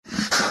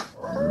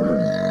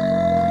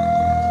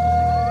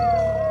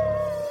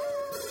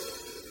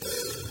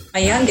My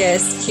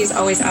youngest, he's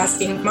always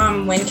asking,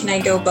 Mom, when can I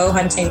go bow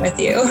hunting with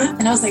you?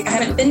 And I was like, I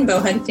haven't been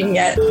bow hunting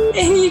yet.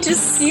 And you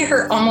just see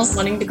her almost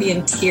wanting to be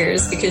in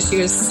tears because she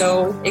was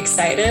so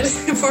excited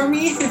for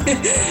me.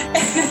 And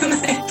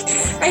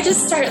I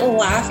just start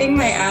laughing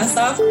my ass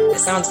off. It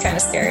sounds kind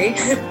of scary,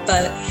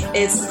 but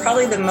it's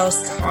probably the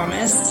most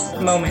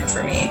calmest moment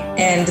for me.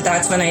 And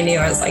that's when I knew,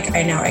 I was like,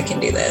 I know I can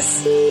do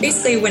this.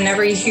 Basically,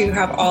 whenever you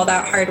have all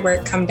that hard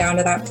work come down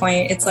to that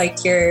point, it's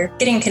like you're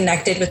getting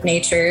connected with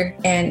nature.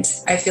 And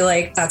I feel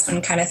like that's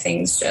when kind of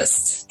things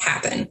just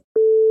happen.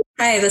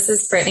 Hi, this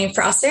is Britné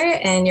Prosser,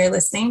 and you're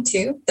listening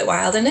to The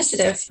Wild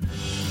Initiative.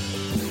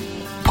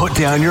 Put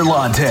down your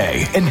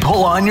latte and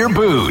pull on your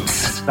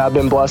boots. I've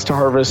been blessed to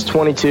harvest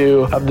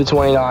 22 of the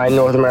 29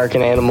 North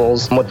American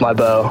animals with my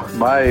bow.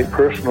 My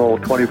personal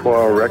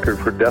 24-hour record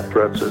for death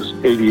threats is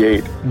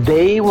 88.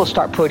 They will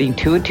start putting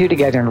two and two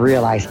together and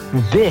realize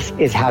this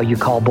is how you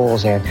call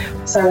bulls in.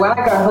 So when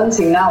I go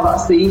hunting now,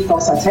 that's the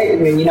ethos I take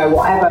with me. You know,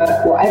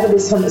 whatever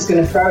this hunter's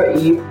going to throw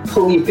at you, you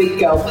pull your big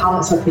girl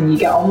pants up and you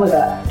get on with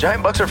it.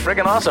 Giant bucks are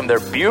freaking awesome. They're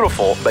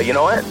beautiful. But you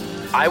know what?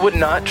 I would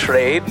not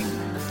trade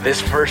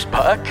this first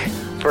buck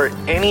for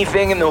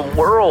anything in the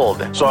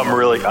world. So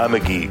I'm a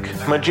geek.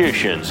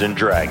 Magicians and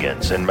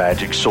dragons and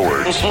magic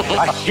swords.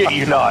 I shit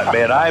you not,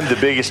 man. I'm the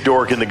biggest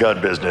dork in the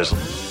gun business.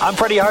 I'm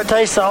Freddie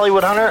Hartace, the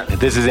Hollywood Hunter.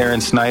 This is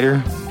Aaron Snyder.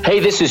 Hey,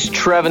 this is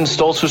Trevin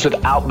Stoltzfus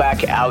with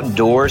Outback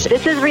Outdoors.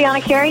 This is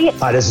Rihanna Carey.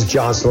 Hi, this is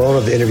John Sloan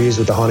of the Interviews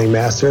with the Hunting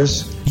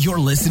Masters. You're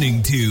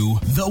listening to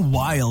The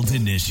Wild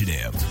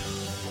Initiative.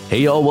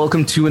 Hey, y'all.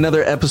 Welcome to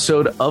another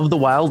episode of The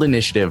Wild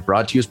Initiative,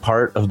 brought to you as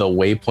part of the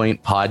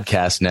Waypoint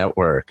Podcast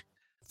Network.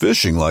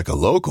 Fishing like a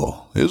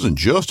local isn't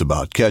just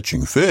about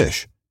catching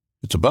fish.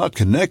 It's about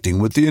connecting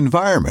with the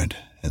environment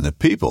and the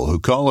people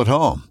who call it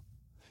home.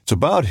 It's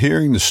about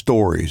hearing the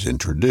stories and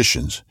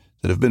traditions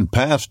that have been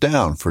passed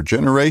down for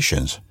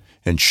generations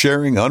and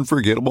sharing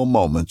unforgettable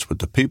moments with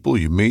the people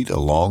you meet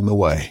along the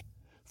way.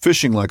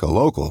 Fishing like a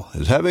local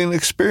is having an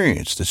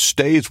experience that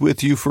stays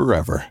with you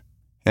forever.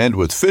 And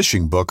with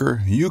Fishing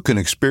Booker, you can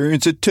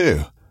experience it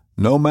too,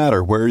 no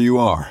matter where you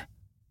are.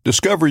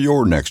 Discover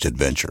your next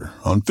adventure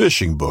on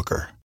Fishing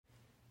Booker.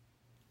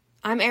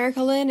 I'm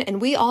Erica Lynn, and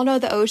we all know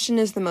the ocean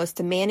is the most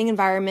demanding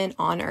environment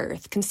on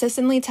Earth,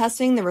 consistently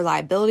testing the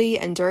reliability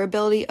and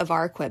durability of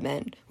our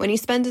equipment. When you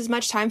spend as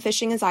much time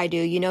fishing as I do,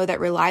 you know that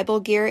reliable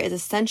gear is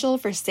essential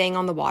for staying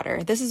on the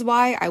water. This is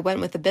why I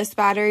went with the Abyss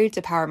battery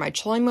to power my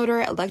trolling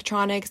motor,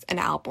 electronics, and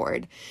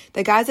outboard.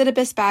 The guys at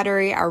Abyss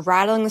Battery are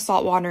rattling the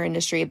saltwater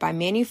industry by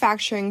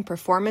manufacturing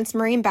performance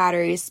marine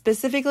batteries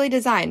specifically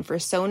designed for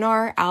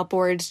sonar,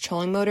 outboards,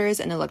 trolling motors,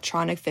 and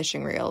electronic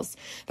fishing reels.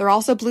 They're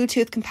also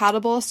Bluetooth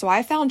compatible, so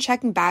I found checking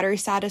battery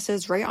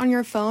statuses right on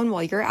your phone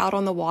while you're out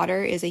on the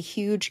water is a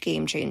huge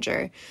game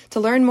changer.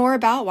 To learn more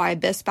about why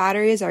Abyss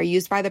batteries are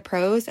used by the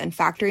pros and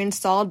factory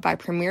installed by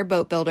premier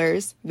boat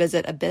builders,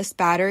 visit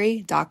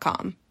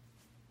abyssbattery.com.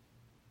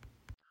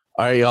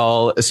 All right,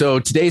 y'all. So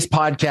today's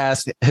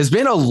podcast has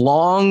been a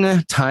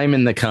long time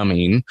in the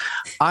coming.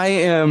 I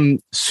am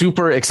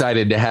super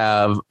excited to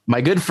have my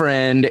good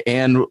friend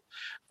and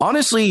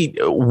honestly,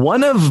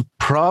 one of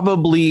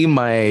probably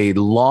my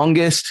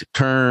longest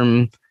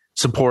term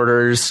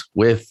supporters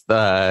with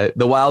the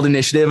Wild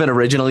Initiative and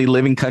originally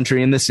Living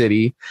Country in the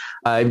City.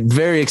 I'm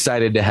very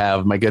excited to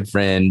have my good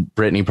friend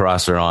Britné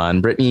Prosser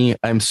on. Britné,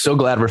 I'm so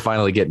glad we're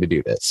finally getting to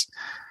do this.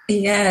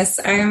 Yes,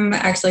 I'm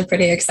actually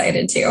pretty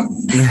excited too.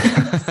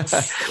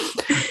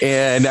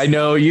 And I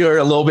know you're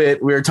a little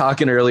bit, we were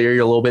talking earlier,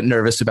 you're a little bit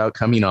nervous about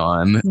coming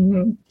on.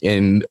 Mm-hmm.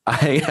 And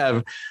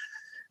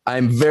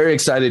I'm very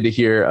excited to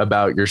hear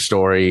about your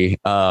story.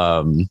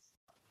 But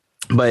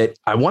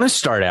I want to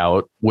start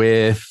out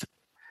with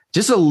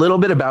just a little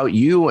bit about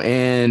you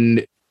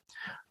and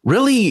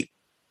really,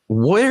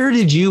 where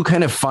did you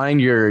kind of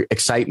find your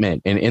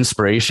excitement and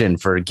inspiration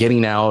for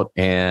getting out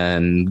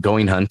and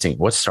going hunting?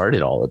 What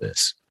started all of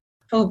this?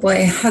 Oh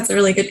boy, that's a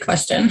really good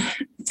question.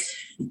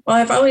 Well,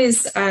 I've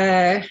always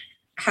had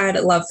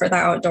a love for the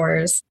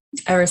outdoors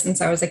ever since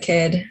I was a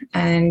kid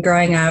and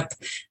growing up.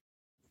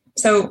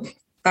 So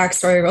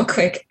backstory real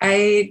quick.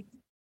 I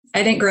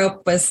didn't grow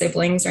up with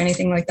siblings or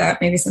anything like that,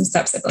 maybe some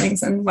step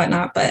siblings and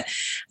whatnot, but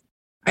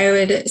I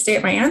would stay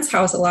at my aunt's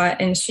house a lot,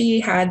 and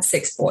she had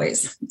 6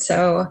 boys.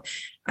 So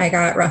I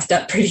got roughed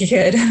up pretty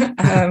good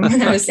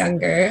when I was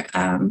younger.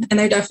 And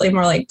they're definitely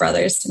more like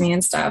brothers to me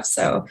and stuff.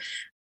 So,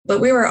 but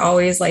we were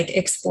always like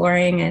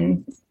exploring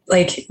and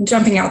like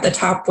jumping out the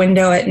top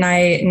window at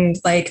night and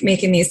like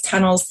making these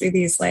tunnels through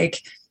these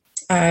like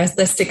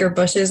the sticker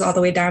bushes all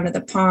the way down to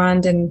the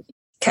pond and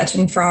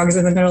catching frogs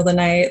in the middle of the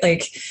night.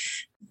 Like,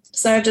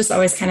 so I've just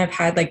always kind of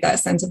had like that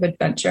sense of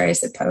adventure, I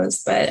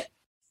suppose. But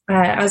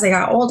as I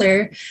got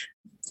older,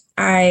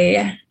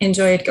 I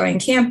enjoyed going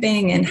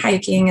camping and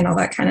hiking and all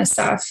that kind of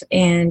stuff.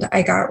 And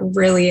I got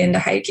really into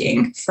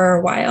hiking for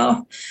a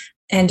while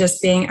and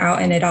just being out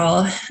in it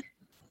all.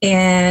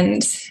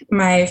 And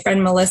my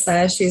friend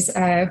Melissa, she's,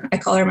 I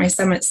call her my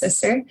summit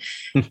sister.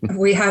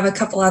 We have a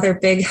couple other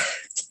big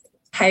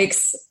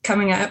hikes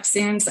coming up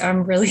soon. So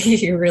I'm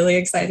really, really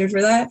excited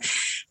for that.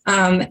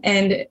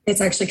 And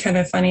it's actually kind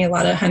of funny. A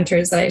lot of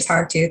hunters that I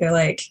talk to, they're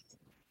like,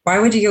 why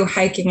would you go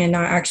hiking and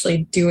not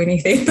actually do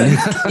anything?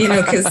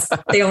 Because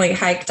they only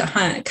hike to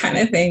hunt kind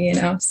of thing,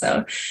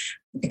 so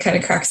it kind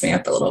of cracks me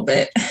up a little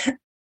bit.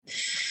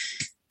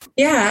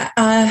 Yeah.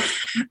 I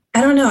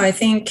don't know. I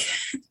think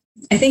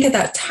at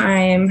that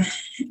time,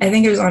 I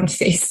think it was on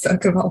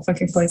Facebook of all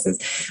fucking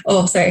places.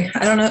 Oh, sorry.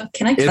 I don't know.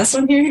 Can I cuss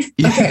on here?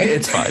 Yeah, okay.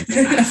 It's fine.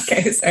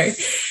 Okay. Sorry.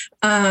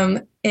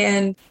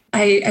 And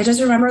I just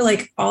remember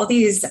like all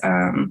these,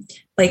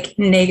 like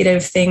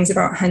negative things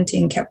about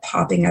hunting kept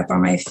popping up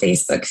on my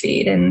Facebook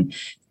feed. And,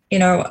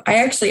 I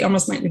actually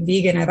almost went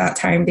vegan at that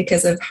time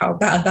because of how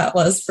bad that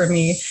was for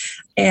me.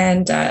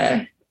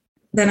 And,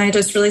 then I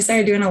just really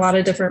started doing a lot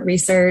of different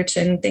research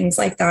and things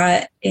like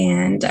that.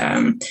 And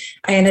I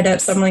ended up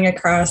stumbling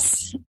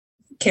across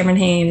Cameron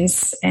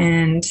Haynes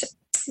and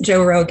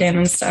Joe Rogan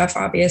and stuff,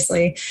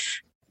 obviously,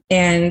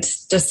 and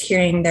just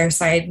hearing their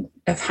side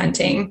of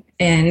hunting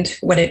and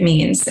what it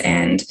means.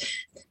 And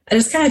I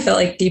just kind of felt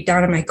like deep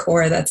down in my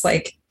core, that's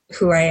like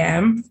who I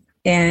am.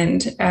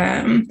 And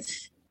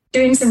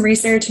doing some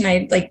research, and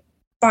I like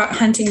bought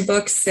hunting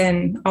books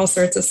and all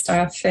sorts of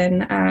stuff.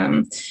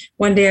 And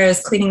one day I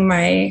was cleaning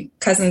my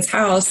cousin's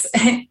house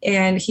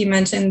and he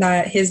mentioned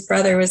that his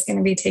brother was going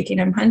to be taking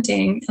him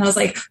hunting. And I was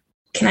like,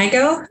 can I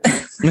go?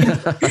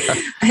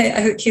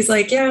 He's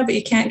like, yeah, but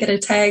you can't get a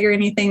tag or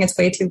anything. It's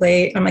way too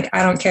late. I'm like,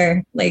 I don't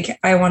care. Like,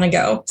 I want to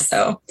go.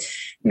 So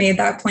made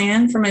that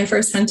plan for my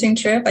first hunting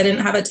trip. I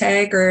didn't have a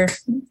tag or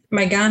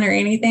my gun or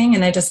anything.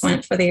 And I just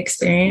went for the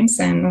experience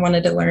and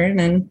wanted to learn.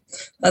 And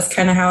that's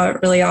kind of how it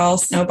really all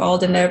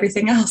snowballed into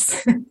everything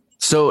else.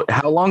 So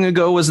how long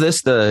ago was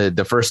this,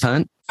 the first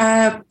hunt?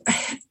 I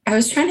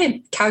was trying to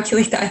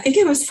calculate that. I think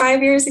it was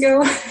 5 years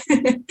ago.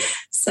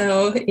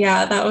 So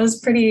yeah, that was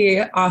pretty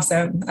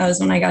awesome. That was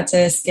when I got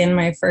to skin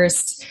my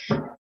first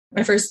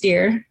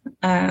deer.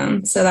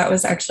 So that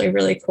was actually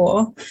really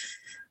cool.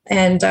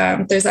 And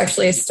there's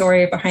actually a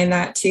story behind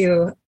that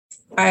too.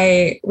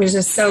 I was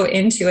just so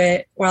into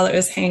it while it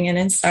was hanging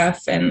and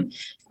stuff. And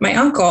my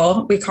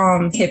uncle, we call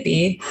him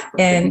Hippie.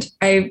 And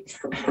I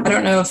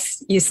don't know if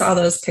you saw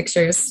those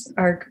pictures,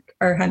 our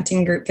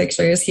hunting group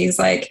pictures. He's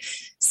like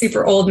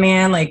super old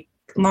man, like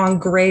long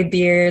gray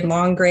beard,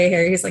 long gray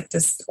hair. He's like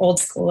this old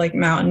school, like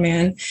mountain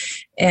man.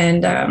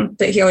 And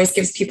but he always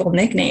gives people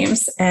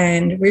nicknames.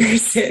 And we were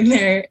sitting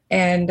there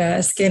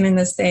and skinning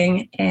this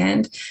thing.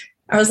 And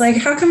I was like,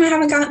 how come I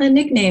haven't gotten a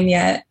nickname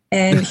yet?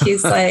 And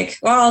he's like,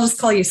 well, I'll just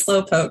call you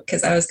Slowpoke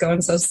because I was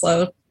going so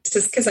slow,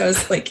 just because I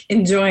was like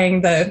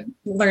enjoying the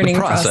learning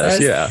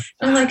process. Yeah.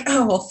 And I'm like,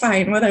 oh, well,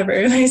 fine, whatever.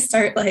 And I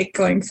start like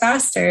going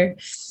faster.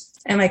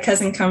 And my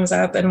cousin comes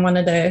up and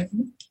wanted to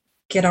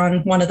get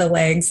on one of the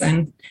legs.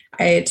 And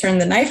I turned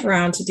the knife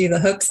around to do the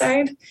hook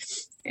side.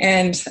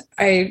 And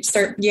I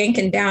start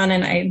yanking down,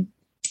 and I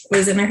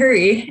was in a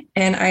hurry.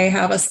 And I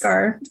have a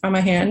scar on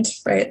my hand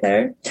right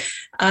there.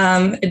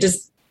 It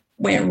just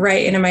went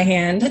right into my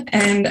hand.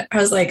 And I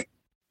was like,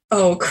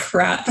 oh,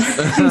 crap.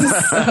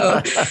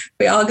 So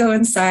we all go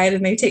inside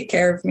and they take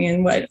care of me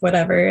and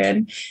whatever.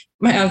 And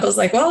my uncle's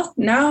like, well,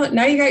 now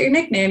you got your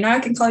nickname. Now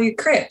I can call you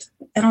Crip.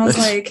 And I was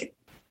like,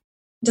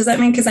 does that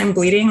mean because I'm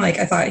bleeding? Like,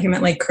 I thought he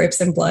meant like Crips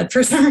and blood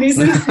for some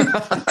reason.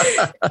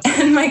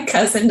 And my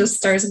cousin just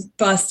starts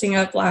busting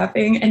up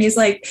laughing. And he's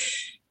like,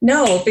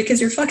 no,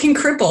 because you're fucking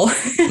cripple.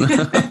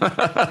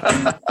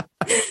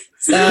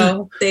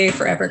 So they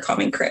forever call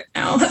me Crip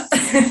now.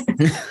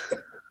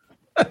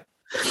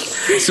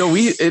 So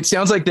it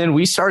sounds like then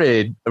we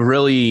started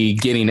really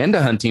getting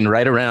into hunting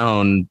right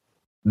around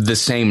the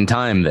same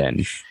time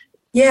then.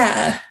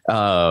 Yeah.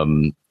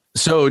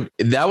 So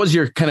that was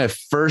your kind of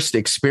first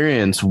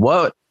experience.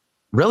 What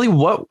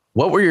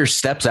were your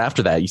steps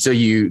after that? So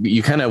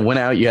you kind of went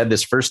out, you had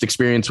this first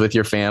experience with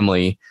your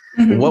family.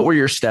 Mm-hmm. What were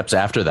your steps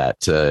after that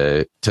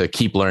to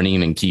keep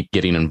learning and keep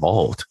getting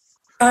involved?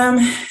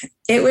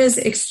 It was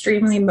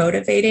extremely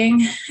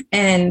motivating,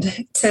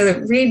 and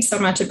to read so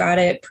much about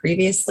it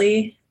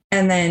previously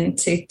and then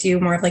to do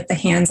more of like the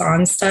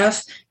hands-on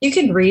stuff. You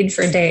can read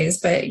for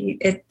days, but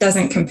it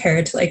doesn't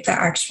compare to like the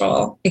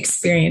actual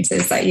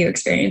experiences that you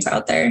experience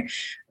out there.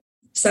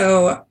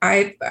 So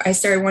I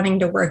started wanting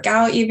to work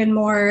out even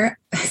more.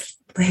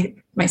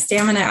 Like my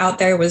stamina out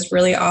there was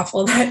really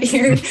awful that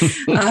year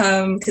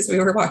because we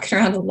were walking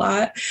around a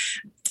lot.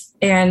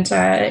 And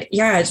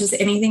just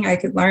anything I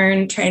could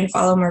learn, try and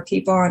follow more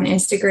people on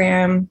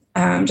Instagram,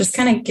 just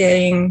kind of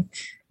getting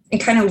and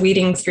kind of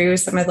weeding through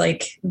some of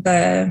like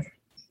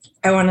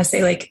I want to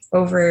say like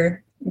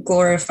over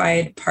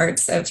glorified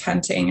parts of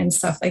hunting and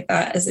stuff like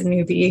that as a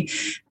newbie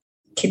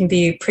can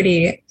be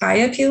pretty eye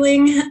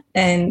appealing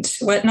and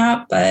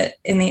whatnot. But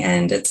in the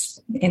end, it's,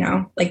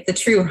 like the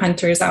true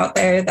hunters out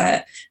there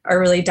that are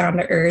really down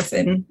to earth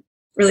and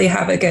really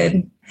have a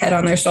good head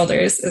on their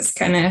shoulders is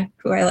kind of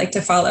who I like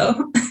to follow.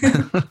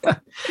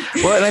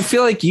 Well, and I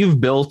feel like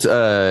you've built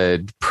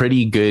a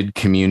pretty good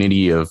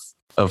community of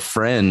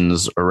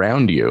friends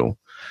around you.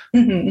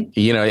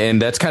 You know,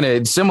 and that's kind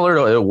of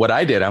similar to what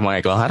I did. I'm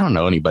like, well, I don't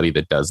know anybody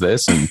that does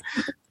this. And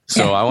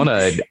so I want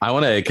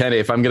to kind of,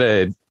 if I'm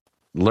going to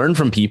learn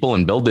from people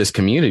and build this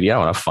community, I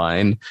want to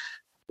find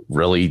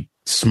really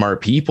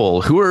smart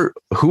people. Who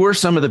are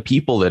some of the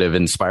people that have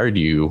inspired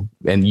you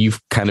and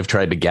you've kind of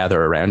tried to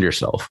gather around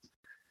yourself?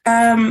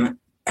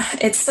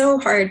 It's so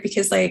hard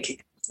because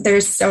like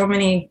there's so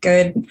many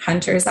good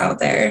hunters out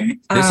there.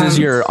 This is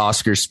your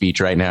Oscar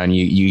speech right now, and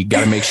you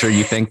got to make sure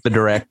you thank the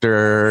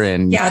director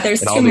and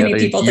there's too many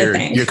people to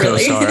thank. Your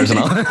co-stars and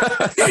all.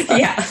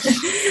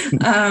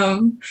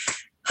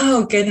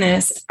 Oh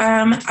goodness.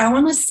 I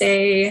want to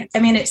say, I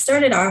mean, it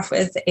started off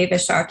with Ava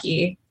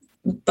Shockey,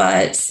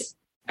 but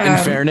in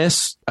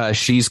fairness,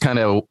 she's kind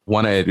of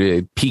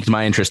piqued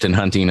my interest in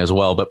hunting as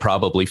well, but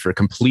probably for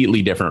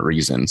completely different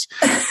reasons.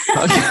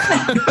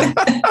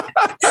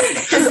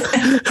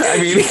 I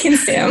mean,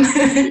 Sam.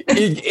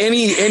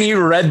 any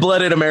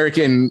red-blooded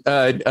American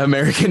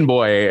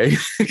boy.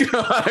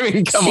 I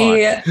mean, come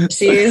on.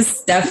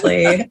 She's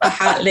definitely a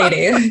hot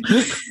lady.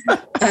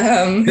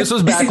 This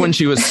was back when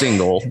she was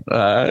single.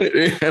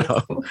 You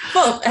know.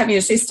 Well, I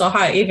mean, she's still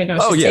hot, even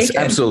though she's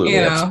taken. Absolutely.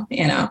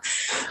 You know,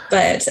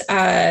 but.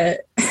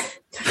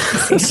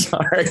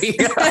 Sorry.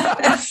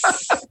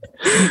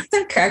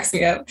 That cracks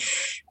me up.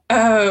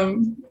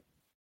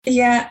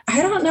 Yeah,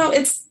 I don't know.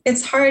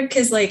 It's hard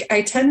because like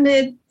I tend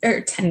to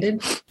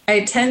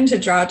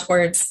draw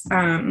towards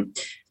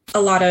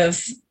a lot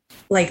of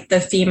like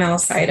the female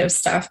side of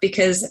stuff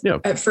because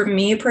for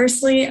me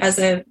personally, at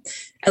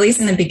least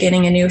in the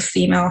beginning, a new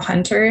female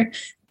hunter,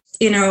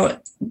 you know,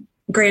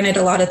 granted,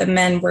 a lot of the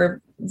men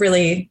were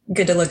really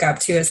good to look up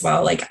to as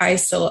well. Like I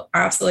still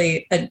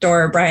absolutely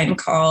adore Brian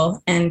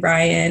Call and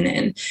Brian,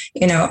 and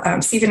you know,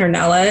 Stephen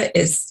Ranella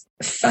is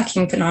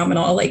fucking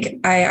phenomenal. Like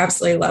I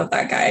absolutely love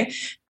that guy.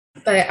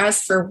 But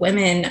as for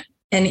women,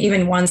 and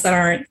even ones that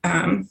aren't,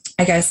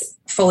 I guess,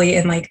 fully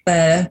in like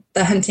the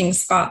hunting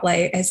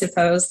spotlight, I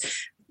suppose,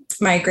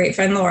 my great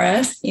friend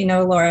Laura, you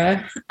know,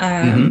 Laura,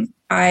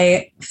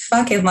 I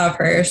fucking love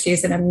her.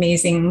 She's an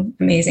amazing,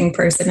 amazing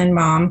person and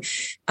mom.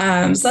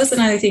 So that's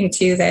another thing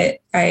too, that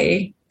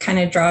I kind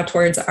of draw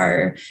towards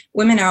are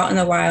women out in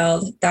the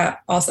wild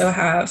that also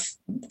have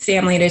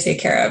family to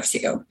take care of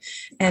too.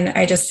 And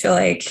I just feel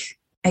like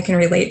I can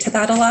relate to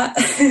that a lot.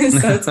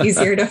 So it's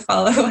easier to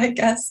follow, I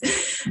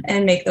guess,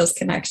 and make those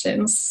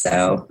connections.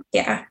 So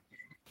yeah.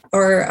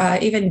 Or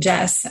even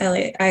Jess.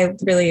 I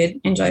really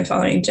enjoy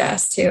following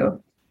Jess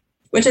too,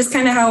 which is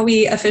kind of how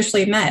we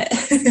officially met.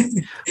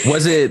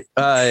 Was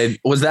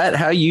that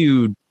how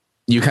you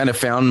kind of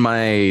found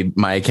my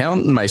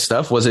account and my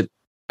stuff? Was it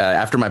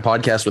after my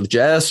podcast with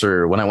Jess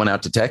or when I went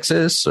out to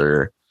Texas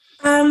or?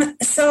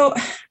 So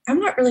I'm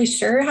not really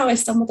sure how I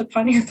stumbled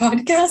upon your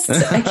podcast.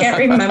 I can't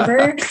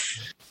remember.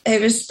 It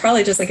was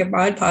probably just like a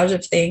mod podge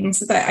of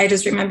things, but I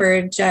just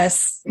remember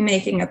Jess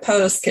making a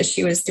post because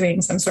she was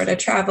doing some sort of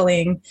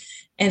traveling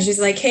and she's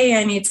like, hey,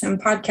 I need some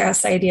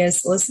podcast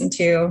ideas to listen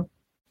to.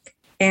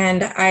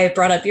 And I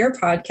brought up your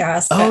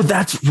podcast. Oh,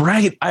 that's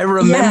right. I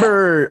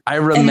remember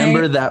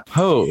that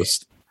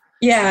post.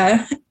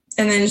 Yeah.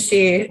 And then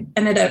she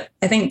ended up,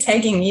 I think,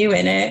 tagging you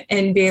in it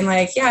and being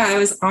like, yeah, I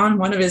was on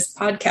one of his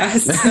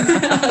podcasts.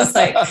 I was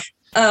like,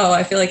 oh,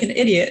 I feel like an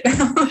idiot.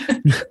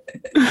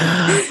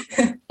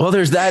 Well,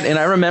 there's that. And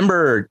I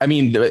remember, I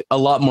mean, a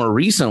lot more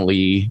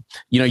recently,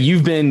 you know,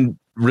 you've been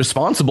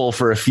responsible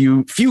for a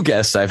few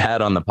guests I've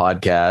had on the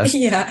podcast.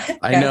 Yeah.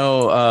 I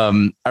know.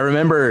 I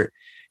remember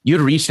you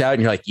had reached out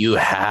and you're like, you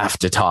have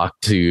to talk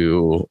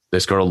to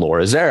this girl,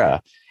 Laura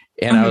Zara.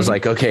 And I was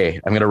like, okay,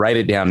 I'm going to write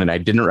it down. And I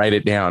didn't write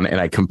it down.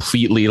 And I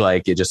completely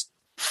it just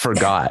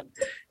forgot.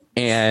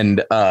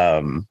 And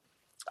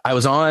I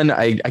was on,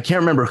 I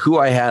can't remember who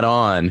I had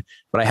on,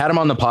 but I had them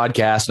on the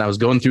podcast and I was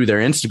going through their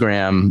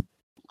Instagram,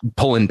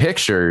 pulling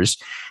pictures,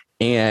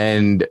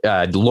 and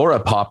Laura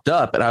popped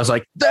up and I was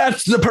like,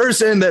 that's the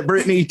person that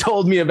Britné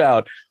told me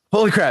about.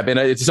 Holy crap.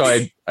 And so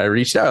I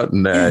reached out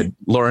and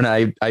Laura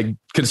and I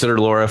consider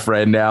Laura a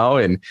friend now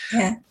and,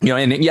 you know,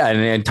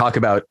 and talk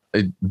about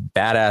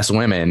badass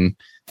women.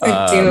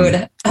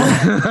 Dude.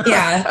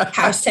 Yeah.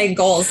 Hashtag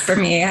goals for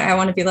me. I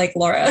want to be like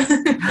Laura.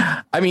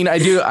 I mean, I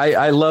do.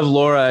 I love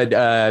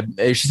Laura.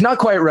 She's not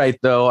quite right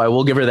though. I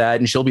will give her that.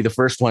 And she'll be the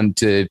first one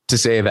to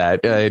say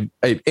that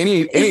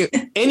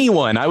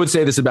anyone, I would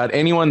say this about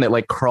anyone that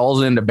like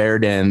crawls into bear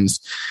dens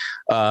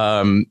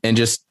and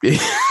just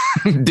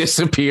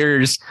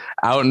disappears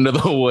out into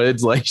the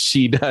woods like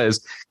she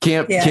does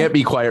can't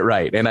be quite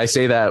right. And I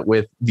say that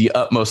with the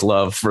utmost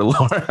love for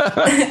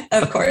Laura.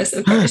 Of course.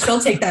 She'll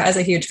take that as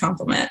a huge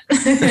compliment.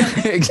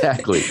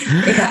 Exactly.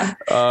 Yeah.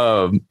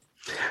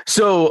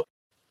 So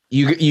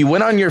you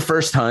went on your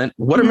first hunt.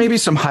 What are maybe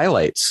some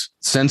highlights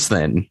since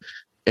then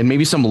and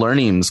maybe some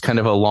learnings kind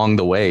of along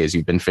the way as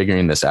you've been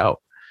figuring this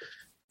out?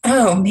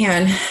 Oh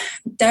man,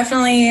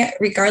 definitely.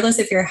 Regardless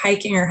if you're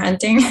hiking or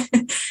hunting,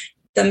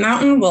 the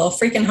mountain will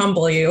freaking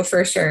humble you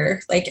for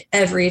sure. Like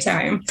every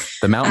time.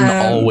 The mountain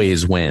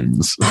always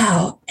wins.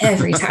 Wow.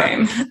 Every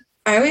time.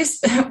 I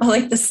always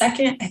like I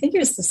think it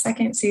was the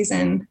second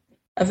season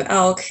of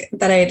elk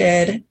that I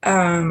did.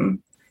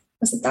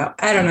 Was it that?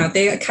 I don't know.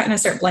 They kind of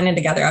start blending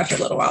together after a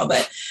little while,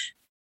 but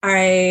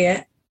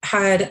I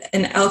had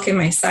an elk in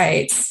my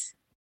sights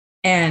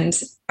and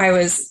I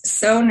was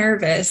so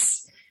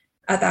nervous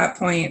at that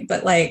point,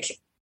 but like,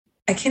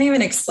 I can't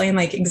even explain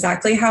like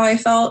exactly how I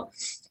felt,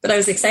 but I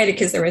was excited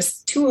because there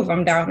was 2 of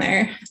them down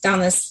there, down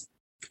this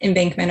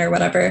embankment or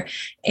whatever.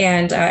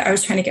 And I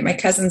was trying to get my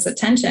cousin's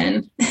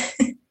attention.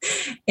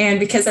 And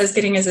because I was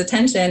getting his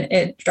attention,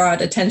 it drew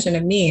attention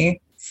to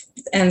me.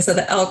 And so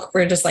the elk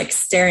were just like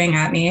staring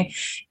at me.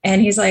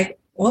 And he's like,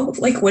 well,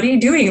 like, what are you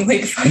doing?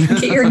 Like,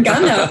 get your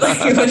gun up.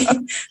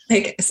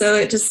 So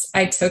it just,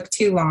 I took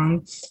too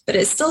long, but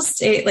it still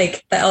stayed,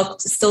 like the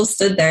elk still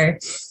stood there.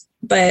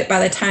 But by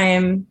the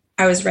time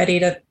I was ready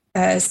to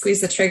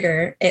squeeze the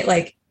trigger, it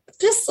like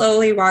just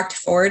slowly walked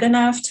forward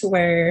enough to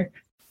where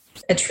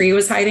a tree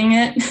was hiding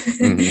it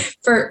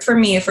for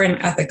me, for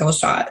an ethical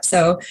shot.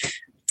 So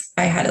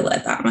I had to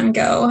let that one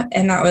go.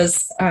 And that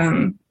was,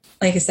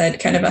 like I said,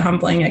 kind of a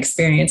humbling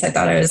experience. I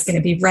thought I was going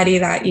to be ready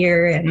that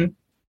year. And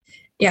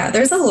yeah,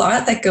 there's a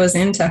lot that goes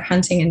into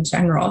hunting in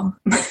general.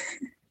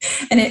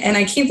 and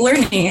I keep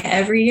learning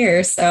every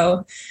year.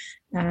 So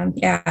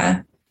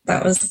yeah,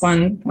 that was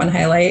one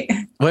highlight.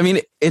 Well, I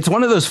mean, it's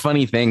one of those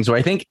funny things where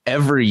I think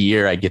every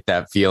year I get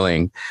that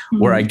feeling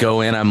where I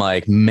go in, I'm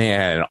like,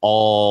 man,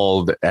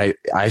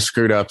 I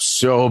screwed up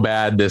so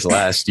bad this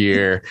last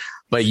year,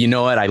 but you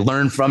know what? I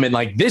learned from it.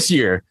 Like this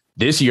year,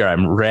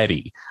 I'm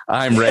ready.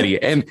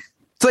 And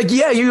it's like,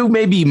 yeah, you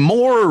may be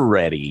more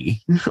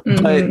ready,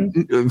 but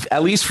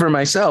at least for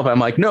myself, I'm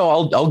like, no,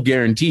 I'll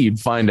guarantee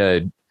find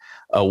a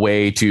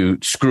way to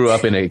screw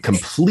up in a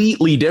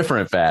completely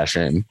different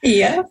fashion.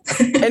 Yeah.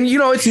 And, you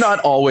know, it's not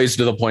always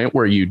to the point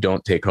where you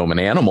don't take home an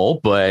animal,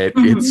 but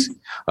it's,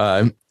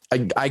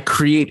 I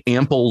create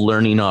ample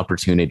learning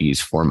opportunities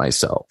for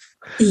myself.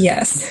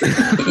 Yes.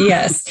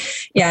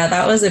 Yes. Yeah,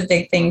 that was a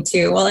big thing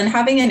too. Well, and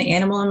having an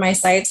animal in my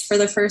sights for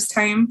the first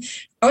time,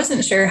 I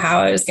wasn't sure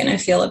how I was going to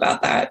feel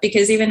about that,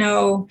 because even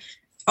though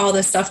all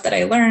the stuff that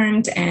I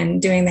learned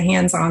and doing the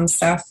hands-on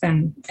stuff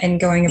and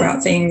going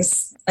about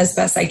things as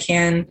best I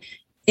can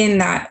in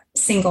that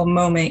single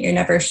moment, you're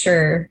never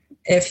sure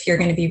if you're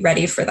going to be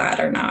ready for that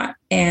or not.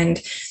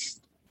 And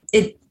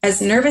it,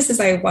 as nervous as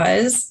I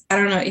was, I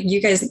don't know,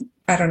 you guys,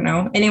 I don't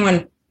know,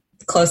 anyone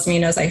close to me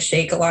knows I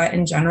shake a lot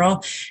in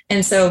general.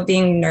 And so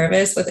being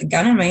nervous with a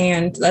gun in my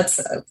hand, that's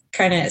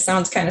it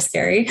sounds kind of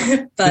scary,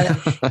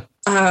 but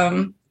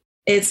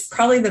it's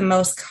probably the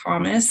most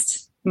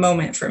calmest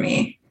moment for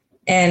me.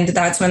 And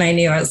that's when I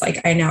knew, I was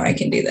like, I know I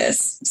can do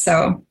this.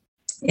 So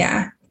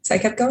yeah, so I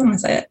kept going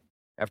with it.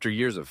 After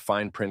years of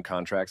fine print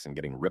contracts and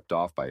getting ripped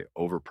off by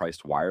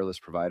overpriced wireless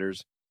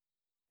providers,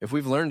 if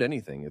we've learned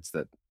anything, it's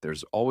that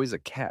there's always a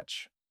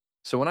catch.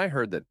 So when I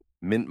heard that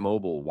Mint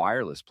Mobile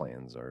wireless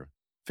plans are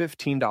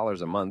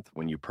 $15 a month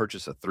when you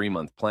purchase a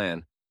 3-month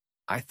plan,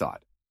 I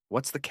thought,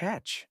 what's the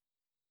catch?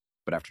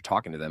 But after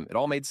talking to them, it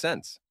all made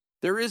sense.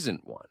 There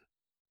isn't one.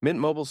 Mint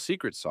Mobile's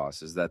secret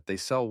sauce is that they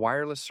sell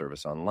wireless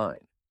service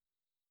online.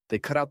 They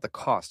cut out the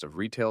cost of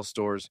retail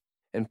stores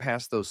and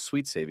pass those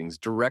sweet savings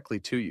directly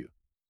to you.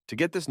 To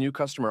get this new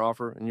customer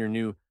offer and your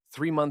new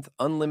 3-month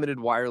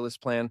unlimited wireless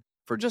plan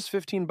for just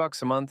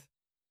 $15 a month,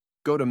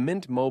 go to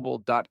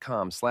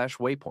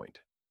mintmobile.com/waypoint.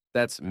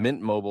 That's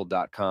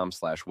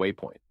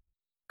mintmobile.com/waypoint.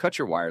 Cut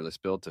your wireless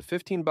bill to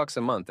 $15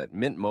 a month at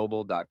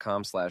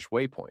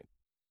mintmobile.com/waypoint.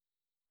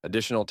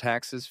 Additional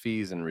taxes,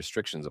 fees, and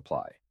restrictions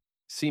apply.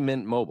 See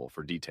Mint Mobile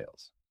for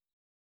details.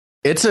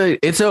 It's a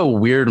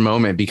weird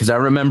moment because I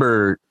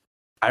remember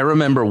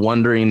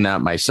wondering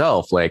that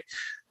myself. Like,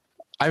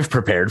 I've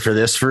prepared for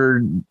this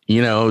for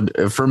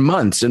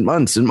months and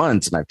months and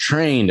months, and I've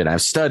trained and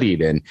I've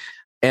studied and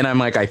I'm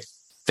like, I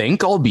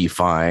think I'll be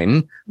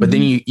fine. But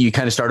then you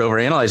kind of start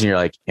overanalyzing. You're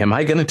like, am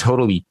I going to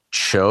totally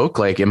choke?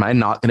 Like, am I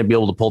not going to be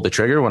able to pull the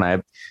trigger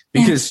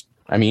because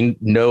I mean,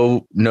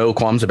 no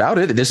qualms about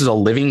it. This is a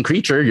living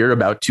creature you're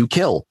about to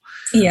kill.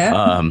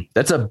 Yeah.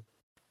 That's a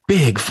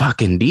big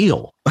fucking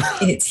deal.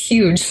 It's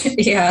huge.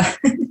 Yeah.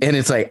 And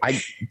it's like, I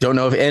don't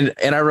know if,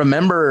 and I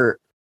remember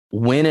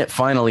when it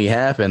finally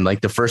happened,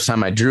 like the first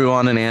time I drew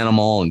on an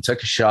animal and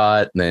took a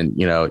shot, and then,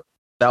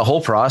 that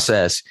whole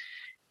process,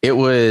 it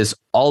was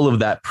all of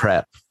that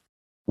prep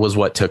was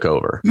what took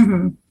over.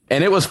 And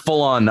it was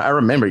full on. I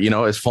remember, it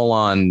was full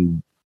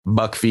on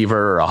buck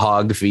fever or a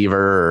hog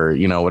fever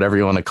or, whatever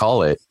you want to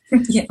call it.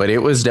 Yeah. But it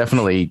was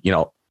definitely,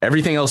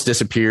 everything else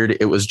disappeared.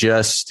 It was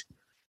just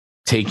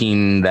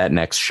taking that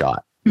next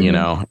shot,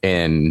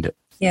 and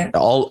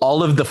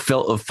all of the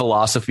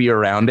philosophy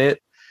around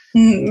it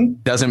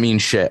doesn't mean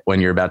shit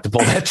when you're about to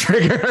pull that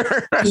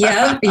trigger.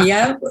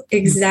 Yep,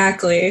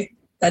 exactly.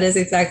 That is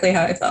exactly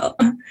how I felt.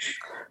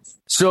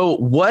 So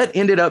what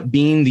ended up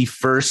being the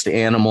first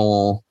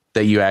animal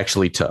that you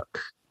actually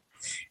took?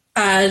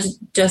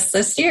 Just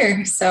this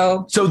year.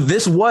 So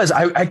this was,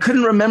 I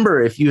couldn't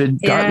remember if you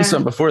had gotten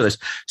some before this.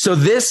 So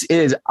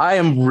I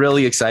am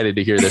really excited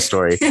to hear this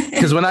story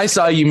because when I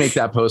saw you make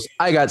that post,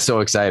 I got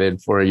so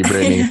excited for you,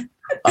 Britné.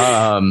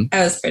 I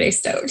was pretty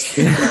stoked.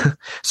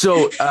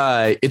 So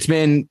it's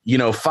been,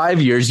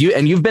 5 years.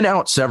 You've been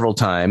out several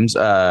times, 2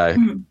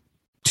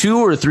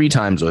 or 3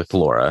 times with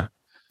Laura.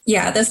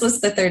 Yeah, this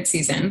was the 3rd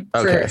season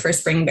for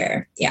Spring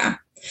Bear. Yeah.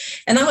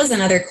 And that was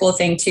another cool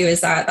thing too,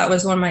 is that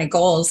was one of my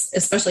goals,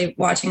 especially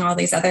watching all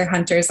these other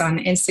hunters on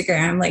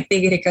Instagram. Like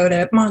they get to go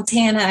to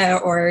Montana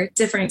or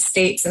different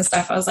states and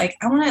stuff. I was like,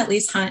 I want to at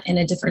least hunt in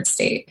a different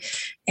state.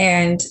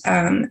 And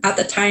at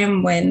the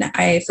time when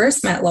I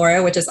first met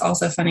Laura, which is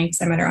also funny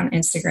because I met her on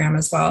Instagram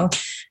as well.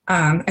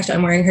 Actually,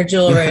 I'm wearing her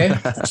jewelry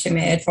that she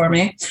made for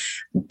me.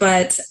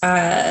 But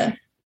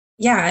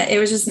yeah, it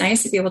was just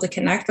nice to be able to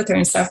connect with her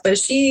and stuff. But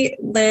she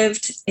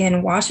lived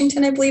in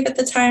Washington, I believe, at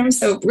the time.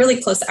 So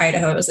really close to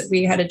Idaho.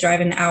 We had to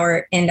drive an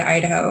hour into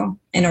Idaho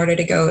in order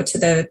to go to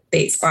the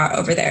bait spot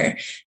over there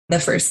the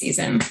first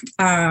season.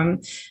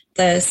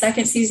 The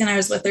second season I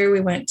was with her,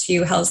 we went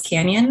to Hell's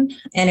Canyon,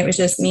 and it was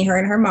just me, her,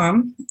 and her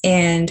mom.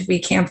 And we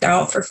camped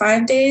out for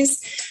 5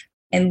 days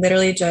and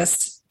literally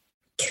just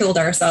killed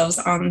ourselves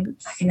on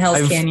fucking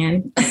Hell's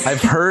Canyon.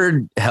 I've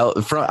heard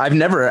I've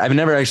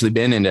never actually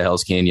been into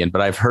Hell's Canyon,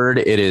 but I've heard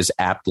it is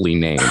aptly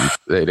named.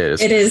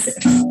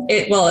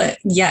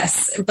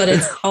 Yes, but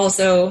it's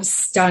also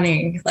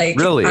stunning. Like,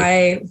 really?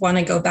 I want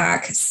to go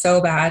back so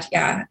bad.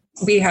 Yeah.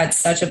 We had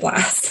such a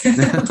blast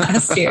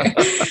last year.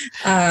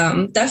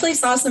 Definitely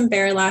saw some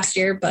bear last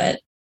year, but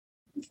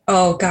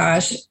oh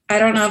gosh, I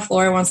don't know if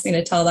Laura wants me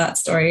to tell that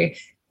story.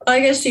 Well,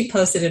 I guess she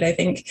posted it, I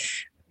think.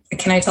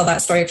 Can I tell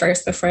that story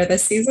first before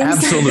this season?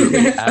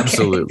 Absolutely.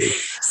 Absolutely.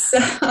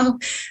 So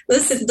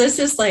this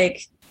just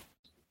like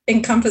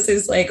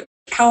encompasses like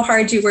how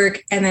hard you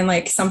work, and then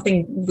like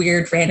something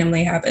weird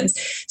randomly happens.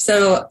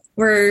 So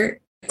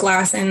we're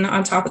glassing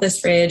on top of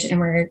this ridge, and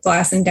we're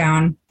glassing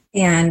down,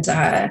 and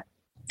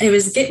it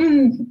was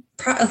getting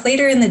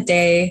later in the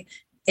day,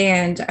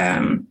 and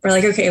we're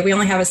like, okay, we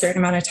only have a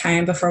certain amount of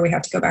time before we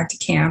have to go back to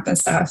camp and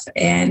stuff.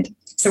 And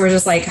so we're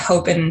just like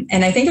hoping.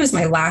 And I think it was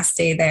my last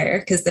day there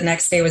because the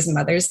next day was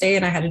Mother's Day,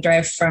 and I had to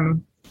drive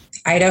from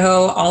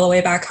Idaho all the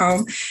way back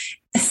home.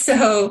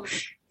 So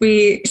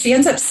she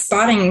ends up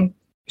spotting,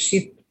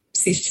 she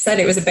said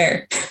it was a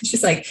bear.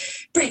 She's like,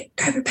 Britt,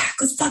 grab your pack,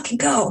 let's fucking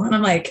go. And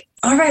I'm like,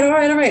 all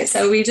right.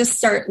 So we just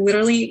start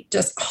literally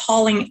just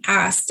hauling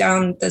ass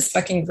down this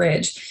fucking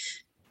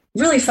ridge,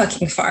 really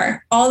fucking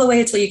far, all the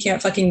way until you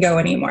can't fucking go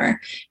anymore.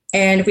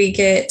 And we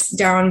get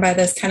down by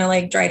this kind of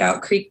like dried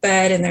out creek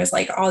bed, and there's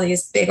like all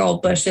these big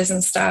old bushes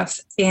and stuff.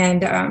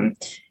 And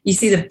you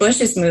see the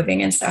bushes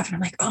moving and stuff. And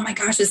I'm like, oh my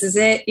gosh, this is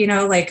it.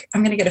 Like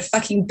I'm going to get a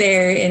fucking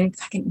bear in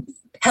fucking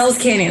Hell's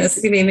Canyon. This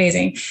is going to be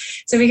amazing.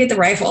 So we get the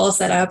rifle all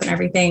set up and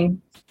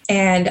everything.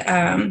 And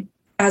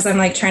as I'm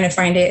like trying to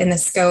find it in the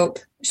scope,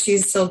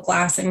 she's still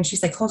glassing.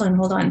 She's like, hold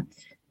on.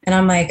 And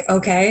I'm like,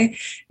 okay.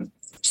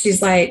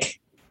 She's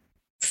like,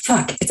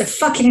 fuck, it's a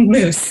fucking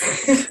moose.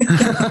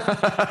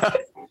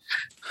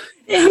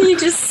 And you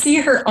just see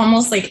her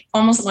almost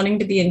wanting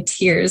to be in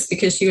tears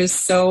because she was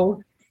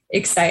so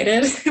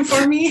excited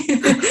for me.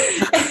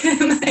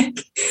 And like,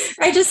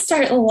 I just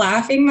start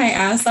laughing my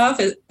ass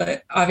off,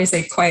 but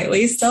obviously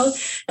quietly still.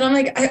 And I'm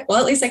like, at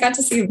least I got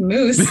to see a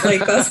moose.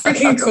 Like, that's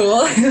freaking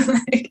cool.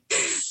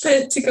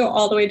 But to go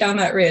all the way down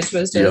that ridge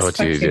was just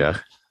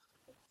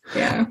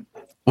yeah.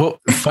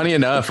 Well, funny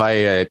enough,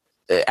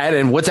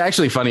 and what's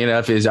actually funny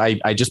enough is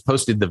I just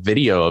posted the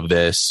video of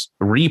this,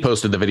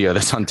 reposted the video of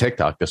this on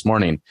TikTok this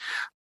morning.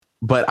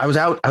 But I was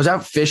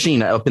out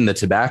fishing up in the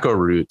tobacco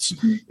roots.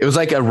 Mm-hmm. It was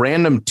like a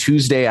random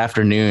Tuesday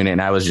afternoon,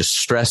 and I was just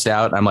stressed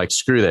out. I'm like,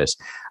 screw this.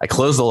 I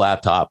closed the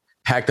laptop,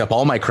 packed up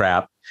all my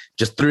crap,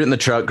 just threw it in the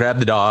truck,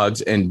 grabbed the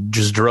dogs, and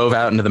just drove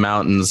out into the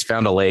mountains,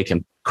 found a lake,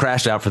 and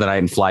crashed out for the night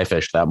and fly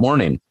fished that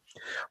morning.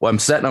 Well, I'm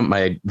setting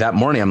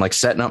up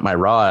setting up my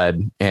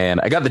rod, and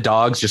I got the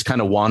dogs just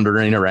kind of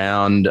wandering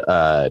around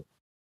at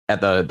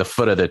the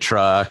foot of the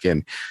truck,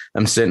 and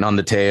I'm sitting on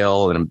the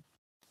tail, and I'm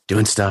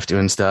doing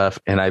stuff.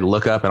 And I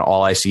look up, and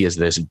all I see is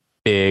this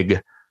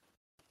big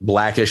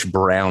blackish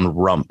brown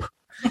rump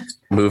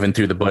moving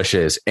through the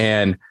bushes.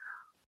 And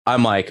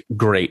I'm like,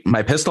 great.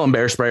 My pistol and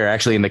bear spray are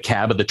actually in the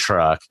cab of the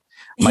truck.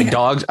 My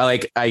dogs,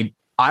 I'm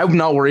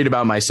not worried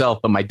about myself,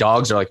 but my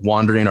dogs are like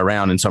wandering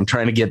around. And so I'm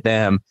trying to get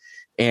them.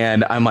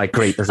 And I'm like,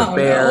 great, there's a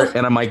bear. No.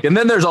 And I'm like, and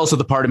then there's also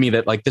the part of me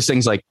that like, this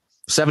thing's like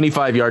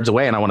 75 yards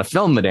away, and I want to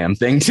film the damn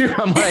thing too.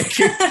 I'm like,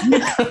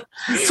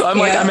 so I'm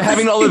like, I'm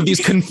having all of these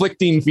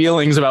conflicting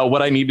feelings about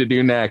what I need to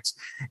do next.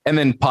 And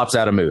then pops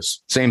out a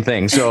moose. Same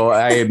thing. So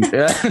I'm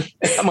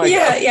like,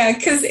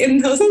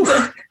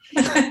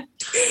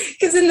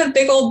 Cause in the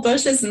big old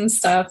bushes and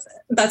stuff,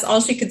 that's all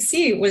she could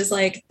see was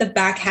like the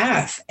back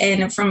half.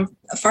 And from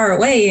far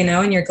away,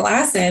 and you're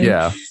glassing,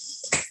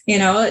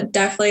 it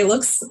definitely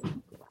looks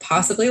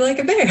possibly like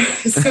a bear.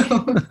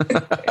 So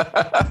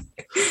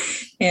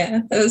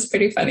yeah, that was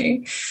pretty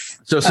funny.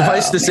 So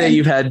suffice to say,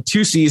 you've had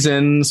 2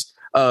 seasons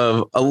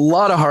of a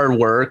lot of hard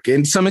work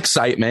and some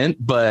excitement,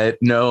 but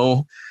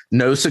no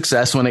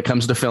success when it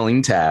comes to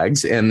filling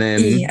tags. And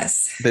then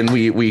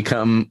we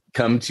come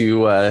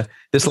to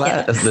this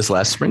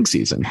last spring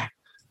season.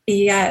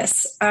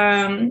 Yes.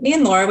 Me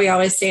and Laura, we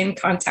always stay in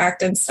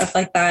contact and stuff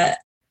like that,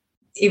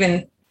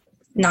 even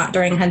not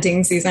during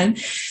hunting season.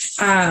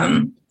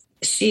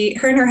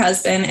 Her and her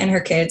husband and her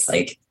kids,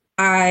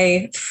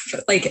 I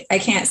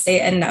can't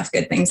say enough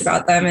good things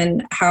about them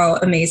and how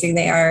amazing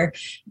they are.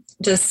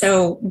 Just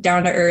so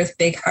down to earth,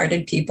 big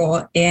hearted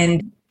people.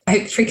 And I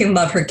freaking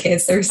love her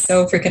kids. They're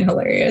so freaking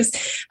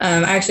hilarious.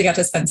 I actually got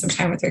to spend some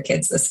time with her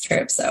kids this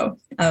trip. So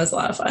that was a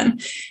lot of fun.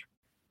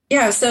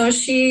 Yeah. So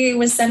she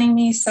was sending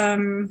me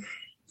some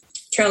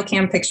trail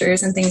cam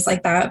pictures and things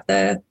like that,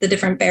 the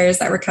different bears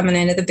that were coming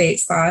into the bait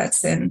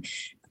spots, and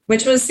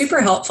which was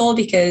super helpful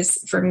because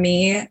for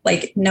me,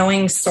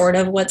 knowing sort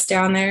of what's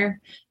down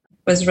there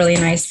was really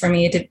nice for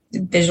me to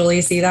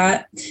visually see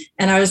that.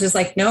 And I was just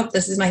like, nope,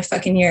 this is my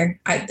fucking year.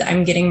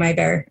 I'm getting my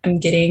bear.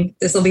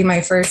 This will be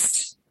my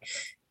first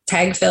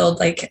tag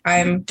filled.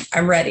 I'm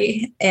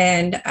ready.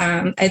 And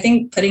I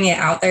think putting it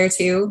out there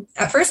too,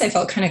 at first I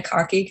felt kind of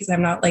cocky because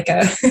I'm not I'm,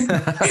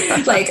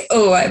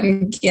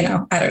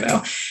 I don't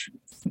know.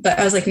 But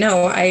I was like,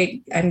 no,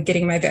 I'm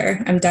getting my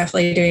bear. I'm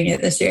definitely doing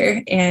it this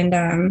year. And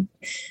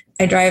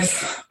I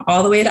drive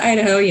all the way to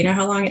Idaho. You know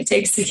how long it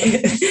takes to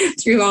get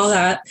through all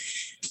that.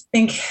 I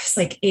think it's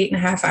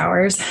 8.5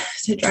 hours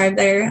to drive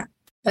there.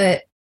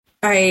 But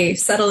I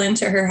settle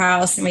into her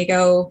house and we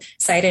go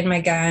sight in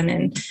my gun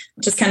and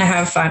just kind of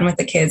have fun with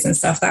the kids and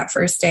stuff that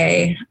first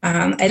day.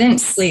 I didn't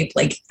sleep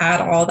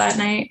at all that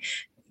night.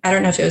 I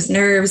don't know if it was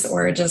nerves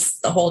or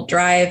just the whole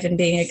drive and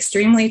being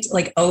extremely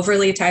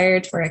overly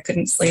tired where I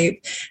couldn't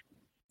sleep,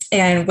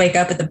 and wake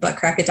up at the butt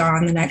crack of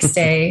dawn the next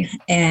day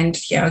and,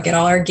 get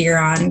all our gear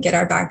on, get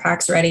our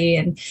backpacks ready.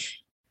 And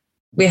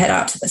we head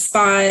out to the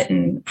spot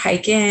and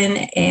hike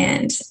in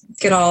and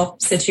get all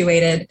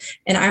situated.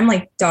 And I'm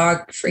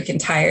dog freaking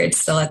tired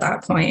still at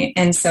that point.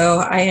 And so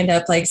I end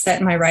up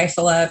setting my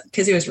rifle up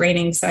because it was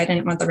raining. So I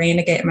didn't want the rain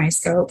to get in my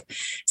scope.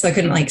 So I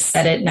couldn't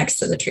set it next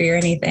to the tree or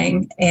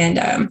anything. And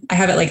I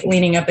have it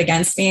leaning up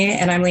against me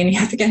and I'm leaning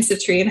up against the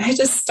tree and I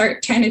just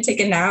start trying to take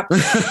a nap,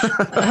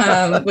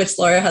 which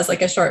Laura has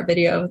a short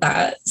video of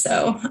that.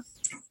 So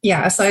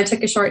yeah, so I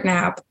took a short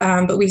nap,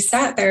 but we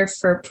sat there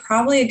for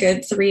probably a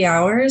good 3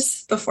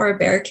 hours before a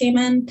bear came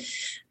in.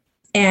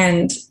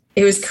 And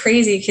it was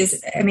crazy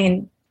because,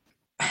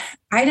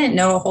 I didn't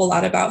know a whole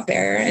lot about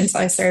bear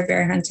until I started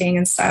bear hunting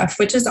and stuff,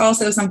 which is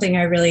also something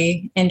I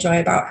really enjoy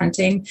about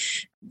hunting,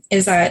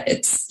 is that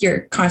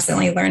you're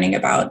constantly learning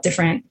about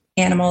different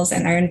animals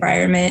and their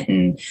environment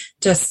and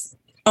just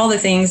all the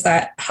things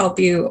that help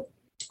you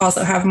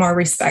also have more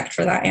respect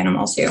for that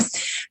animal too.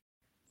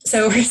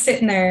 So we're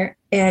sitting there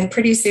and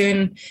pretty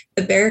soon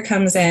the bear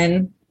comes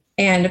in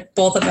and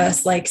both of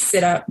us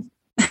sit up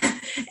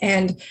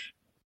and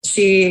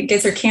she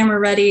gets her camera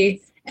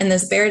ready and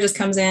this bear just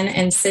comes in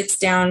and sits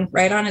down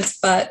right on its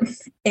butt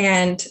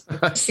and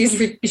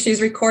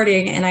she's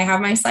recording and I have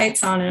my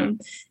sights on him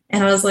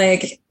and I was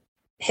like,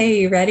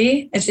 hey, you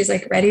ready? And she's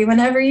like, ready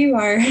whenever you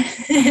are.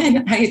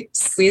 And I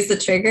squeezed the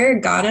trigger,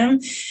 got him,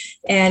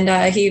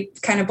 and he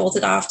kind of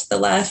bolted off to the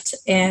left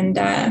and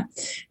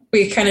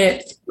we kind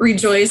of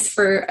rejoiced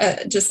for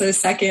just a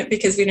second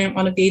because we didn't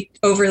want to be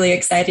overly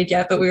excited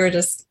yet, but we were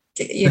just,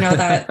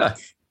 that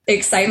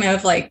excitement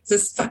of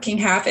this fucking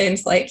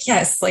happened.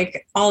 Yes,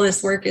 all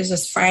this work is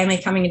just finally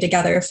coming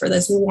together for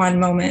this one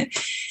moment.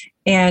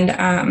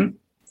 And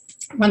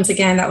once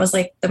again, that was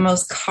the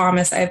most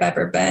calmest I've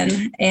ever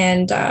been.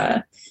 And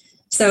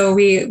so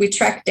we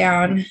trekked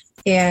down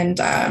and,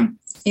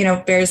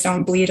 bears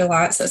don't bleed a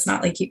lot. So it's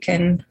not you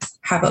can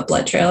have a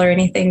blood trail or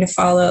anything to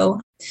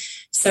follow.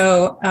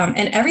 So,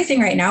 and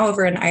everything right now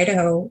over in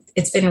Idaho,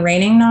 it's been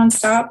raining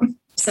nonstop.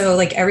 So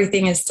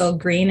everything is still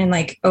green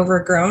and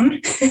overgrown.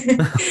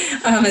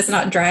 It's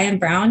not dry and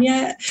brown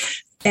yet.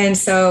 And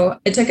so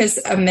it took us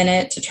a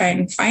minute to try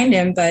and find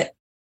him, but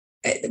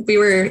we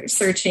were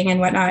searching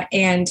and whatnot.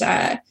 And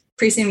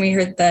pretty soon we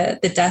heard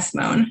the death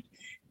moan.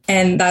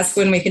 And that's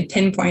when we could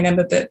pinpoint him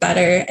a bit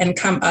better and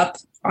come up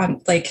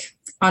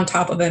on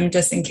top of him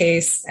just in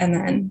case. And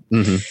then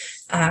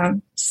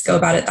just go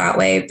about it that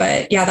way.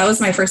 But yeah, that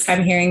was my first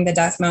time hearing the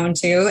death moan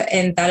too.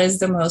 And that is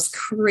the most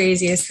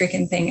craziest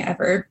freaking thing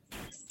ever.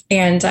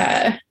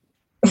 And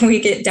we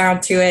get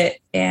down to it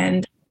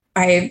and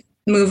I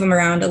move him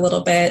around a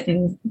little bit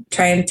and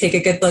try and take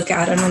a good look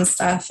at him and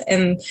stuff.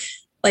 And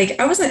I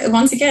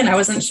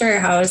wasn't sure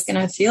how I was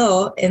going to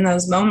feel in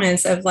those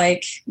moments of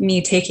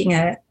me taking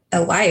a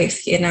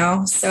life,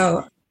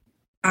 So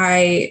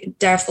I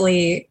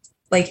definitely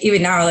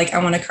even now, I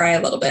want to cry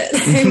a little bit,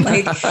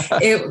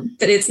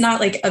 but it's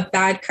not a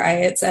bad cry.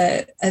 It's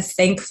a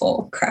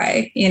thankful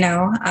cry.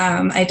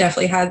 I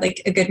definitely had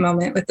a good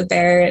moment with the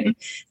bear and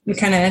we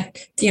kind of,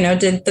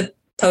 did the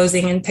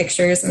posing and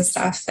pictures and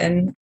stuff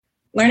and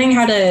learning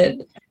how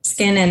to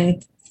skin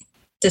and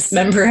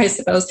dismember, I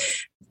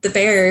suppose. The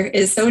bear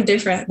is so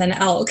different than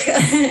elk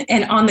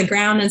and on the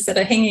ground instead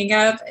of hanging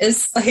up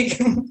is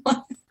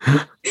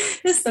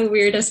it's the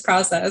weirdest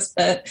process,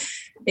 but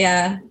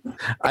yeah.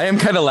 I am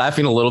kind of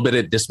laughing a little bit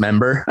at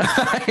dismember. Yeah,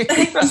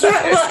 well,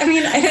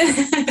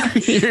 that's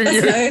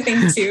another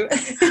thing too.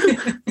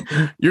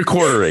 You're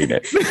quartering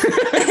it.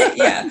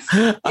 Yeah.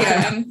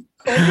 I'm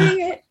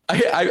quartering it.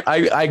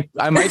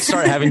 I might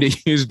start having to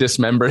use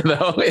dismember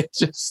though. It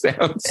just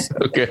sounds so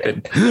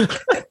good. Well,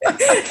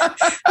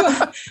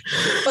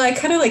 I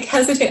kind of like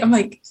hesitate. I'm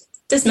like,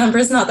 dismember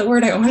is not the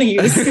word I want to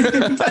use.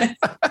 But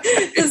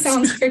it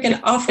sounds freaking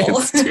awful.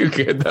 It's too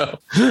good though.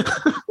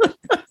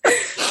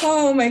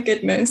 Oh my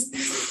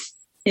goodness.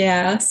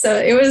 Yeah. So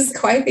it was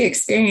quite the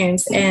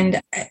experience.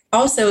 And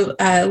also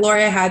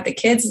Laura had the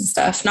kids and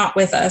stuff, not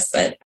with us,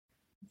 but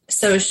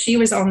so she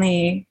was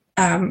only,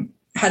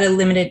 had a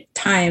limited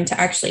time to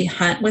actually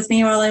hunt with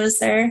me while I was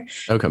there.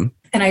 Okay.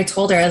 And I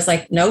told her, I was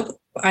like, nope,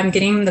 I'm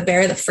getting the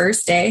bear the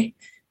first day.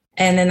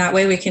 And then that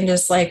way we can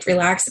just like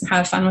relax and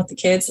have fun with the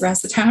kids the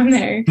rest of the time I'm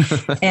there.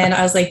 And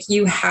I was like,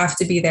 you have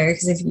to be there,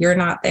 because if you're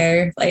not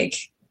there, like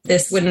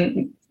this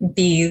wouldn't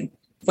be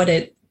what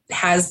it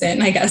has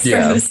been, I guess,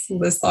 for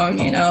this long,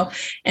 you know?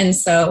 And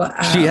so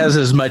she has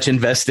as much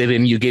invested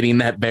in you getting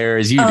that bear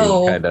as you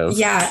do, kind of.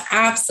 Yeah,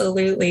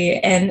 absolutely.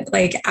 And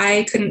like,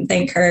 I couldn't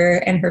thank her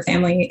and her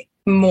family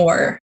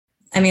more.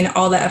 I mean,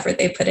 all the effort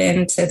they put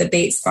into the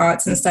bait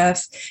spots and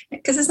stuff,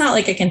 because it's not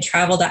like I can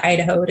travel to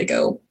Idaho to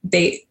go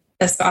bait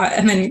a spot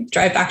and then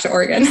drive back to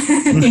Oregon,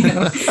 you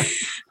know?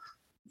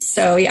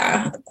 So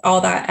yeah, all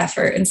that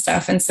effort and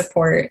stuff and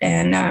support.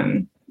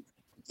 And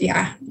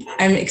yeah,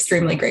 I'm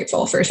extremely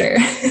grateful for sure.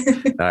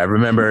 I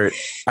remember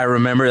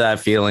that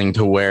feeling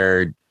to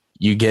where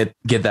you get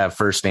that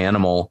first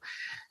animal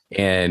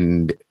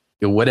and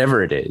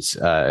whatever it is,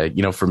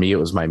 you know, for me, it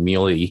was my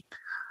muley,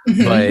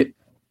 but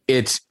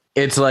it's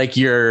like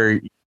you're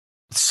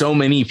so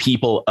many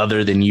people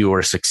other than you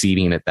are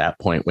succeeding at that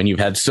point when you've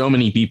had so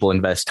many people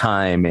invest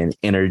time and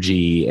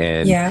energy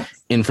and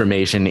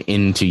information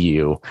into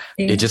you.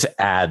 It just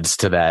adds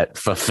to that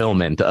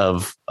fulfillment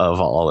of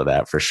all of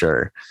that for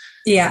sure.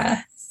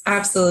 Yeah,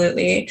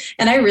 absolutely.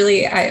 And I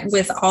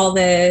with all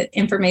the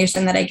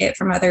information that I get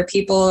from other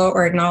people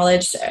or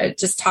knowledge,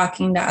 just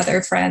talking to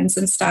other friends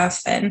and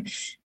stuff. And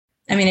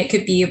I mean, it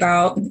could be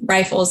about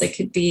rifles. It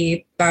could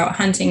be about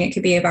hunting. It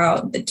could be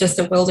about just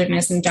the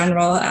wilderness in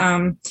general.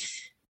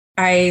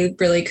 I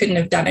really couldn't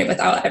have done it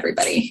without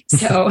everybody.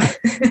 So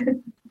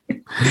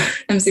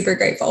I'm super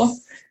grateful.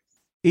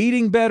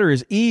 Eating better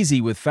is easy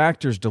with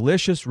Factor's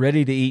delicious,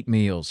 ready-to-eat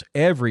meals.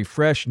 Every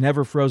fresh,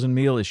 never-frozen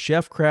meal is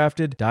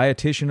chef-crafted,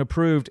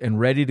 dietitian-approved, and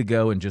ready to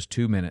go in just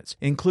 2 minutes,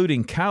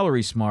 including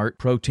Calorie Smart,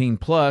 Protein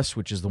Plus,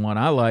 which is the one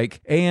I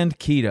like, and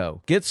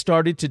Keto. Get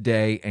started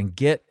today and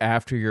get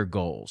after your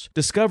goals.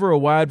 Discover a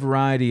wide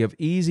variety of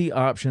easy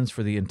options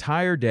for the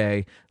entire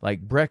day,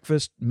 like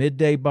breakfast,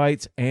 midday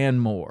bites,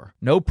 and more.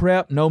 No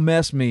prep, no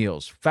mess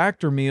meals.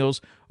 Factor meals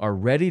are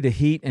ready to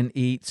heat and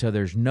eat, so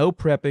there's no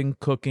prepping,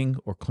 cooking,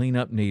 or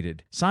cleanup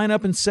needed. Sign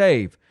up and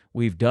save.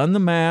 We've done the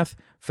math.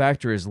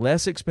 Factor is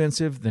less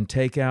expensive than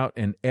takeout,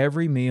 and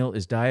every meal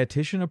is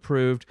dietitian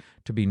approved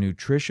to be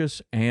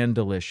nutritious and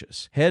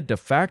delicious. Head to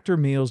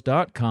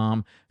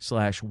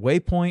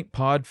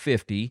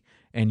factormeals.com/waypointpod50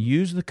 and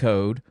use the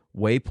code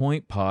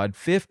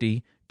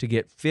waypointpod50 to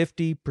get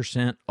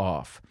 50%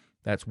 off.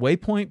 That's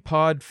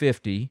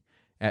waypointpod50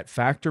 at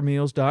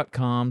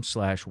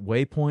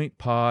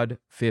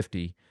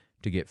factormeals.com/waypointpod50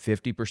 to get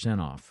 50%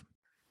 off.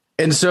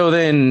 And so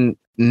then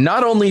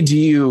not only do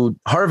you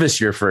harvest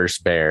your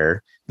first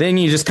bear, then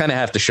you just kind of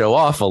have to show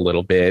off a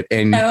little bit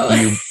and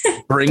you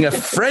bring a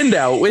friend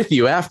out with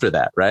you after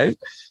that, right?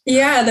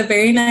 Yeah, the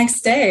very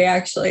next day,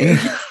 actually.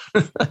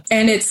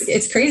 And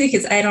it's crazy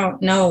because I don't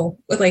know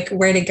like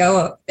where to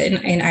go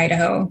in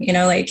Idaho. You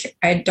know, like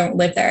I don't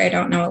live there. I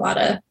don't know a lot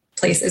of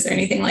places or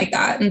anything like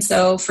that. And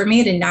so for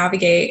me to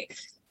navigate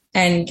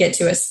and get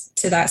to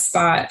that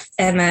spot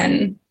and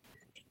then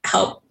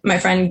help my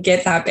friend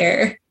get that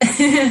bear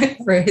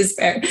for his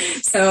bear.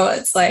 So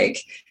it's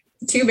like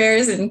 2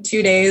 bears in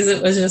 2 days.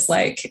 It was just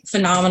like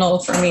phenomenal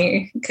for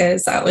me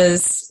because that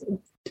was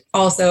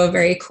also a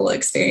very cool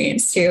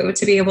experience too,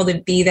 to be able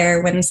to be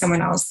there when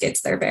someone else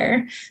gets their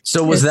bear.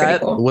 So was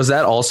that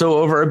also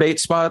over a bait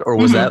spot or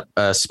was that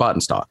a spot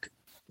and stock?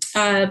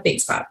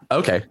 Bait spot.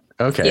 Okay.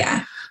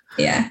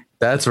 Yeah.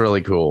 That's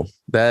really cool.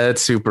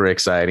 That's super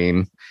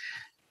exciting.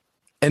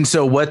 And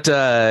so what,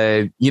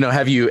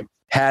 have you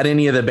had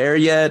any of the bear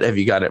yet? Have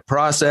you got it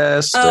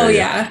processed? Oh,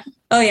 yeah.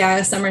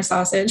 Summer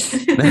sausage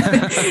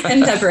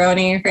and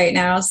pepperoni right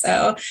now.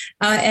 So,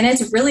 and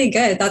it's really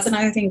good. That's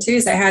another thing too,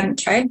 is I hadn't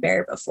tried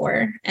bear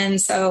before.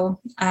 And so,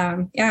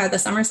 the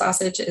summer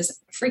sausage is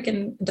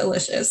freaking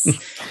delicious.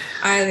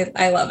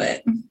 I love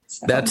it.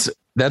 So.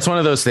 That's one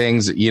of those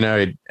things,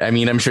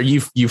 I'm sure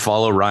you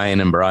follow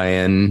Ryan and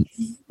Brian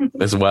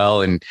as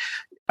well. And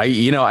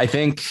I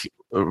think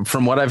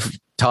from what I've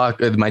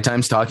my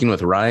times talking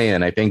with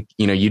Ryan, I think,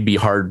 you'd be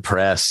hard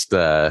pressed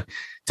to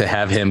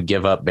have him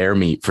give up bear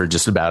meat for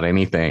just about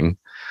anything.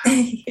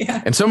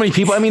 Yeah. And so many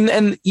people,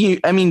 you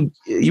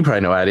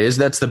probably know how it is.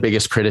 That's the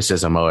biggest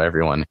criticism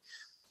everyone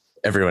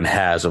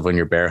has of when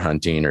you're bear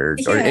hunting or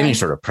any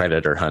sort of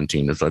predator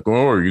hunting. It's like,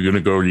 oh, are you going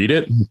to go eat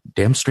it?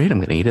 Damn straight, I'm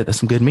going to eat it. That's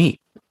some good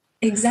meat.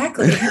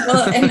 Exactly.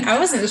 Well, and I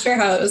wasn't sure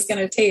how it was going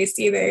to taste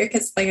either,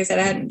 because like I said,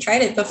 I hadn't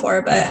tried it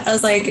before, but I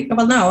was like,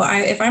 well, no,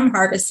 if I'm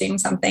harvesting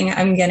something,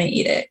 I'm going to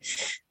eat it.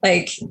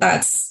 Like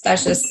that's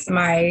just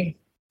my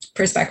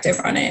perspective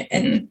on it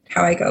and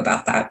how I go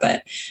about that.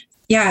 But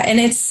yeah, and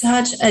it's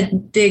such a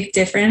big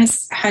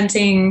difference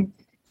hunting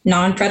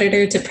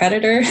non-predator to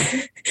predator,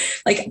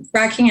 like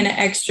racking an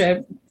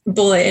extra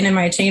bullet in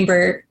my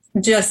chamber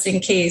just in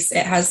case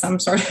it has some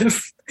sort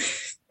of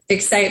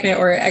excitement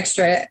or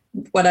extra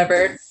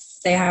whatever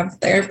they have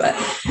there. But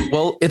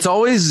well, it's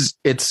always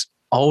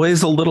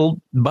a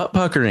little butt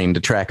puckering to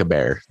track a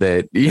bear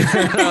that you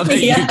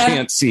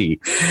can't see.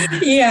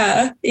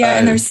 Yeah.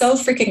 And they're so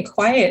freaking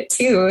quiet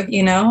too,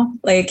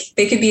 like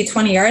they could be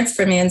 20 yards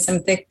from you in some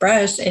thick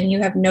brush and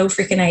you have no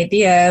freaking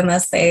idea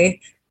unless they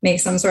make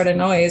some sort of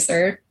noise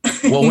or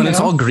well, when it's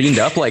all greened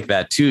up like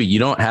that too, you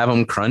don't have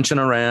them crunching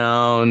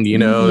around,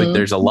 like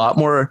there's a lot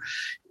more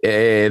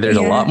a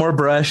lot more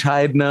brush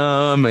hiding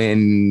them,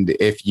 and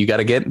if you got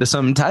to get into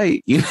something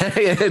tight,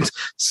 it's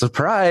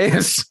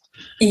surprise.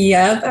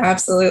 Yep,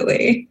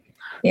 absolutely.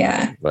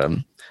 Yeah.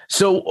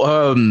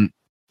 So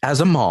as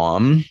a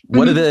mom,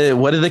 what do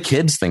the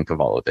kids think of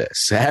all of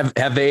this?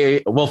 Have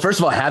they? Well, first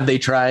of all, have they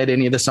tried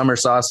any of the summer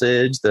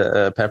sausage,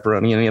 the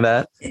pepperoni, any of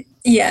that?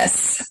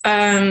 Yes.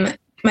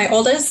 My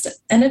oldest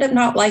ended up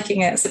not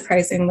liking it,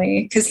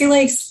 surprisingly, because he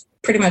likes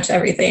pretty much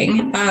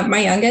everything. My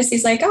youngest,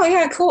 he's like, oh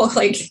yeah, cool.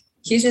 Like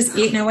he's just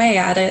eating away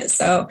at it.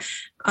 So,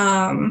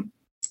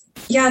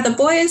 the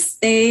boys,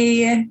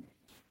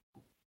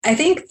 I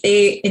think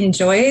they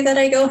enjoy that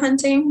I go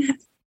hunting.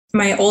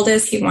 My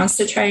oldest, he wants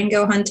to try and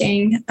go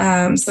hunting.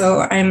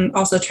 So I'm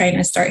also trying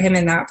to start him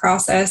in that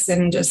process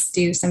and just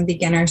do some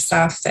beginner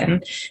stuff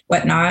and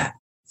whatnot.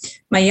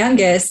 My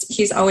youngest,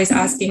 he's always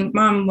asking,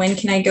 Mom, when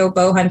can I go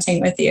bow hunting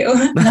with you?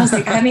 And I was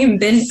like, I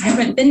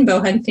haven't been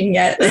bow hunting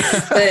yet.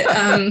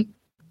 But,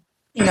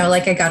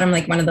 like I got him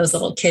like one of those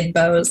little kid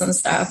bows and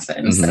stuff.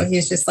 And so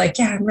he's just like,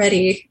 yeah, I'm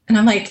ready. And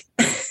I'm like,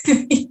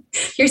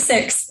 you're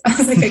 6. I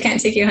was like, I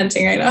can't take you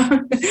hunting right now.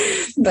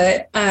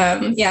 But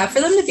for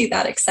them to be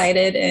that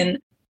excited, and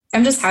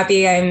I'm just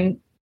happy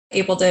I'm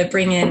able to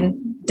bring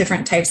in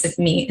different types of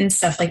meat and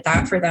stuff like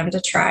that for them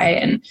to try.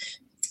 And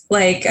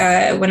like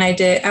when I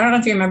don't know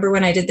if you remember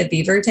when I did the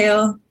beaver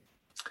tail.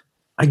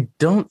 I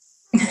don't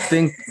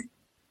think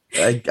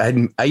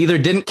I either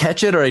didn't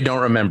catch it or I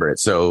don't remember it.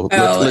 So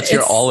let's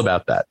hear all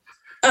about that.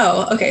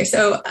 Oh, okay.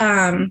 So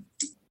I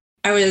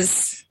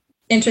was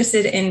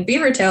interested in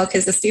beaver tail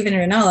because of Steven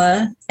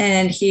Ranella,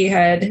 and he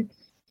had,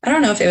 I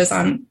don't know if it was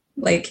on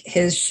like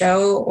his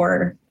show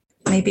or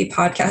maybe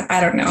podcast,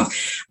 I don't know.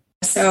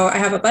 So I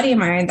have a buddy of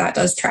mine that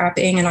does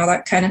trapping and all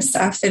that kind of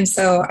stuff. And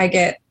so I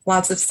get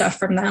lots of stuff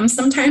from them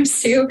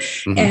sometimes too.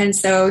 And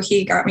so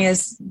he got me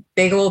this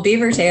big old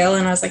beaver tail,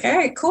 and I was like, all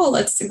right, cool.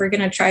 We're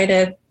going to try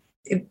to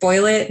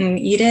boil it and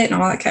eat it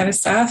and all that kind of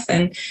stuff.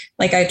 And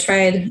like I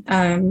tried,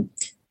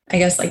 I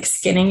guess like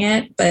skinning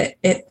it, but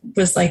it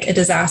was like a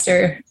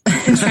disaster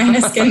trying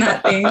to skin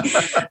that thing.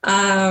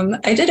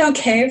 I did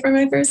okay for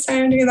my first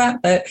time doing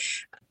that, but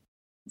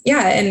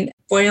yeah, and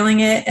boiling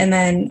it and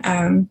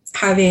then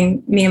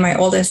having me and my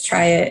oldest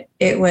try it,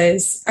 it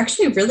was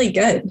actually really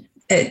good.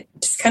 It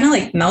just kind of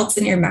like melts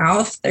in your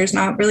mouth. There's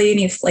not really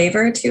any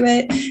flavor to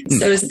it.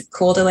 So it was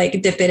cool to like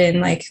dip it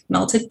in like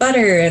melted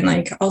butter and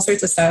like all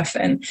sorts of stuff.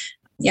 And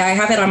yeah, I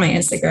have it on my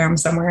Instagram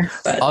somewhere,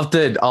 but I'll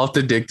have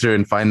to dig through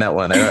and find that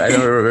one. I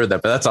don't remember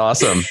that, but that's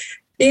awesome.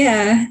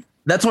 Yeah.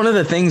 That's one of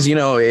the things,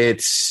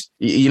 it's,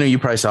 you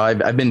probably saw,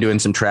 I've been doing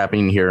some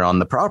trapping here on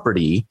the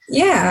property.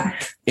 Yeah.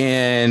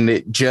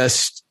 And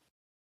just,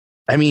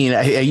 I mean,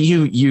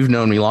 you've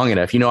known me long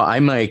enough,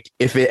 I'm like,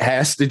 if it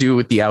has to do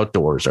with the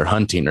outdoors or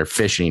hunting or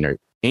fishing or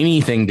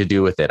anything to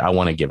do with it, I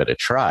want to give it a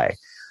try.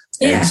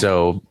 Yeah. And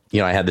so,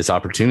 I had this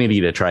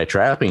opportunity to try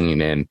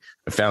trapping and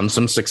I found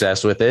some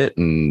success with it.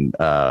 And,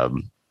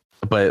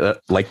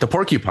 but like the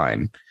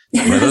porcupine,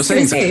 one of those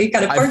things, you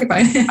got a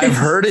porcupine. I've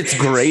heard it's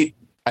great.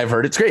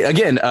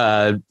 Again,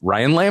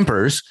 Ryan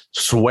Lampers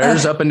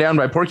swears up and down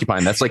by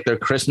porcupine. That's like their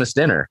Christmas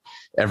dinner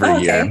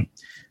every year.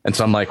 And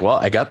so I'm like, well,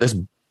 I got this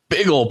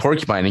big old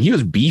porcupine, and he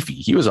was beefy.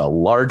 He was a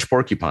large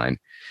porcupine.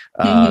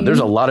 There's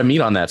a lot of meat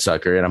on that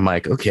sucker. And I'm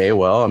like, okay,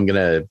 well, I'm going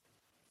to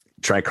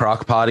try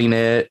crock potting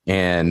it.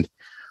 And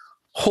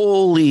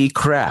holy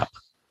crap,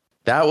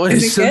 that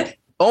was,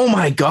 oh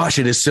my gosh,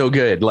 it is so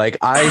good. Like,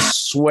 I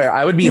swear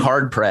I would be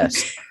hard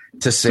pressed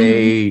to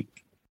say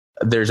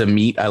there's a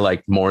meat I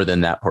like more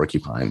than that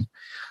porcupine.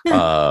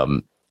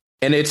 And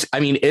it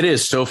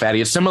is so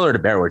fatty. It's similar to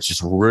bear, where it's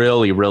just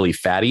really, really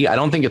fatty. I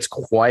don't think it's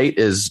quite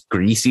as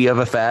greasy of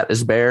a fat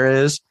as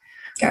bear is,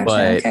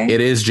 but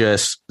it is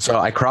just, so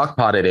I crock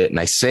potted it and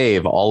I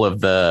save all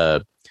of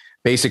the,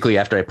 basically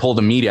after I pull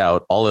the meat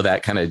out, all of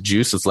that kind of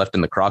juice that's left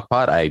in the crock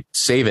pot, I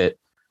save it,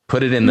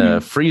 put it in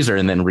the freezer,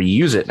 and then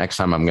reuse it next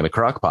time I'm going to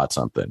crock pot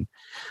something.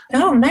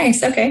 Oh,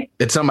 nice. Okay.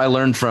 It's something I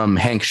learned from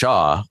Hank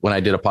Shaw when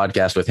I did a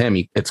podcast with him.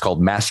 It's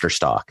called Master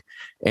Stock.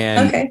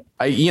 And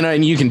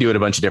and you can do it a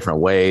bunch of different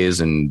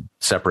ways and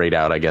separate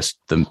out, I guess,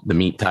 the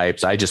meat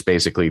types. I just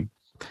basically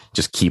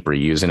just keep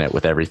reusing it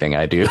with everything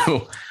I do.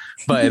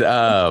 But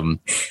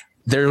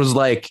there was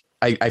like,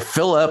 I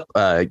fill up,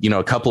 a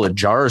couple of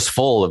jars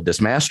full of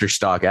this master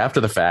stock after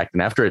the fact.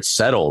 And after it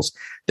settles,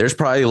 there's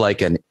probably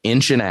like an 1.5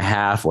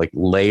 inch like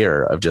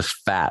layer of just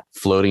fat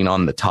floating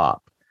on the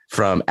top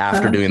from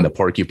after doing the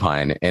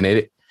porcupine. And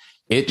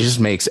it just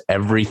makes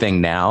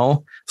everything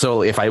now.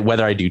 So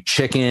whether I do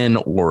chicken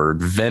or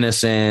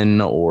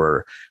venison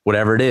or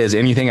whatever it is,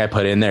 anything I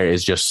put in there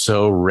is just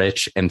so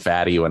rich and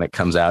fatty when it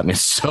comes out, and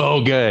it's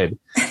so good.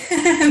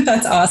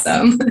 That's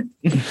awesome.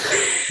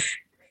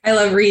 I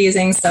love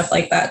reusing stuff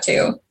like that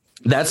too.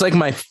 That's like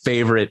my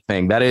favorite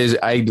thing. That is,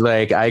 I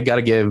got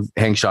to give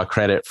Hank Shaw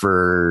credit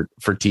for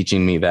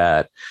teaching me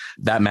that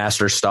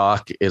master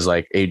stock is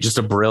like just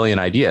a brilliant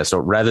idea. So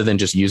rather than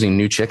just using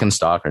new chicken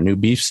stock or new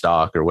beef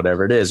stock or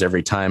whatever it is,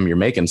 every time you're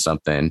making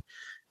something,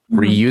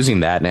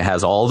 reusing that, and it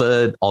has all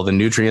the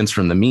nutrients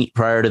from the meat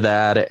prior to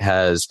that. It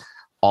has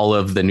all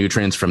of the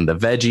nutrients from the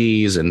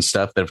veggies and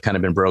stuff that have kind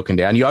of been broken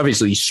down. You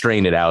obviously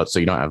strain it out so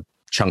you don't have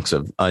chunks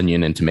of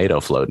onion and tomato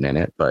floating in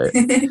it, but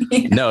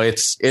no,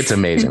 it's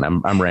amazing.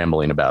 I'm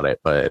rambling about it,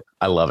 but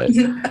I love it.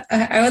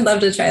 I would love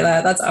to try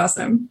that. That's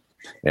awesome.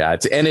 Yeah.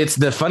 It's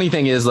the funny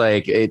thing is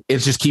like,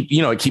 it's just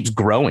it keeps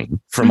growing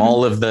from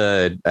all of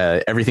the,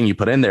 everything you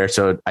put in there.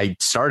 So I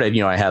started,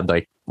 I had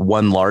like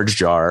one large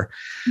jar.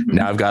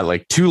 Now I've got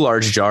like 2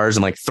 large jars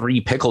and like 3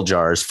 pickle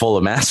jars full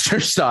of master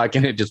stock,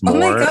 and it just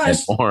more and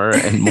more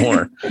and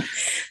more.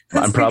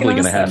 I'm probably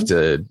going to have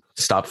to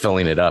stop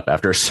filling it up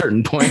after a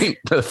certain point.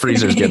 The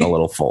freezer's getting a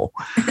little full.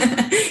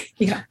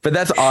 Yeah. But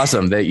that's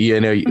awesome that,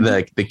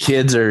 the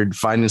kids are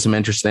finding some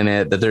interest in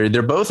it, that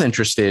they're both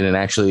interested in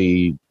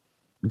actually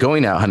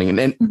going out hunting.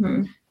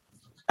 And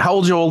how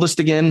old's your oldest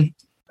again?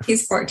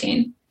 He's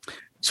 14.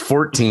 He's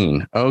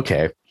 14.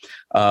 Okay.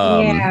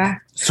 Yeah.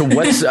 So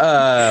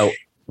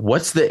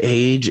what's the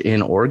age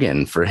in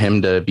Oregon for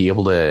him to be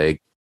able to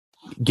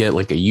get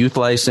like a youth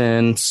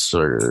license?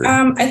 Or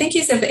I think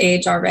he's of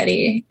age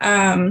already.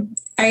 I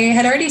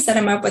had already set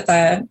him up with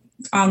the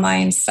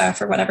online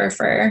stuff or whatever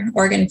for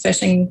Oregon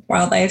fishing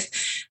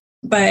wildlife,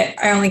 but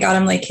I only got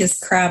him like his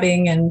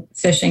crabbing and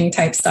fishing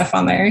type stuff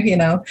on there.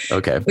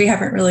 Okay. We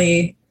haven't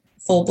really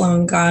full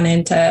blown gone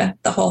into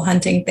the whole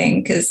hunting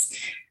thing because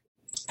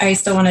I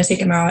still want to take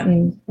him out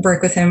and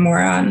work with him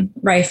more on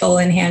rifle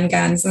and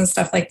handguns and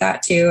stuff like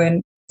that too.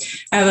 And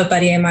I have a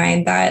buddy of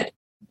mine that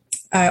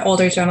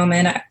older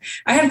gentleman.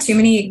 I have too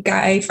many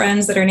guy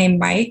friends that are named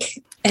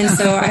Mike. And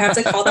so I have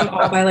to call them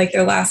all by like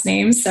their last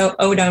names. So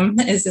Odom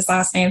is his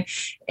last name.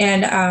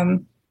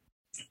 And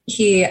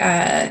he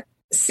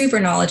super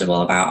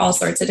knowledgeable about all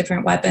sorts of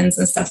different weapons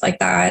and stuff like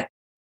that.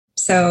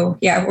 So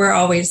yeah, we're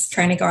always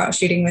trying to go out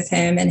shooting with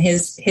him and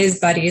his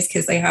buddies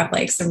because they have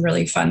like some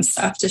really fun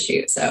stuff to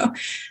shoot. So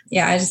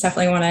yeah, I just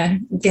definitely want to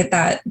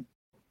get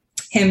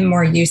him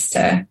more used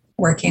to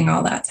working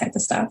all that type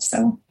of stuff.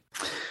 So.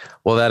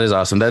 Well, that is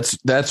awesome.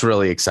 That's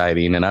really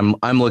exciting. And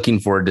I'm looking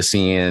forward to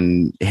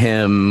seeing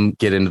him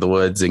get into the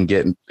woods and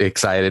get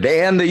excited.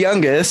 And the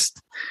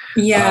youngest,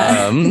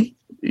 yeah,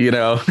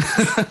 yeah.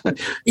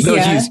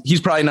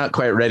 He's probably not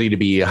quite ready to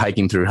be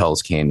hiking through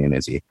Hell's Canyon,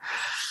 is he?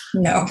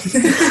 No.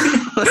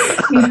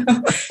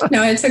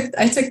 No, I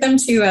took them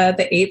to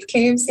the Ape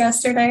Caves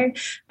yesterday,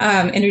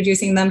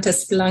 introducing them to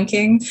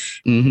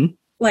spelunking.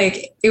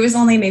 Like it was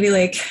only maybe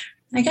like,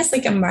 I guess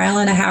like 1.5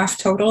 miles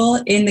total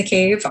in the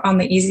cave on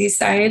the easy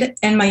side.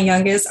 And my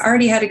youngest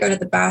already had to go to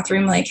the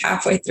bathroom like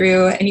halfway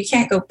through, and you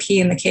can't go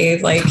pee in the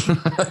cave. Like,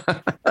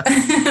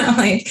 I'm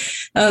like,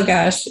 oh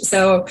gosh.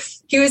 So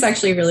he was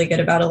actually really good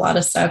about a lot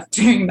of stuff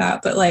during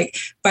that. But like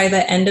by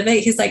the end of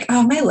it, he's like,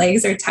 oh, my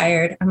legs are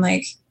tired. I'm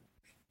like,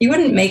 you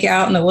wouldn't make it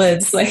out in the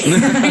woods. Like,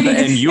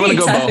 and you want to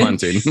go bow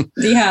hunting.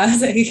 Yeah. I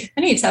was like,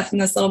 I need to toughen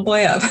this little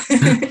boy up.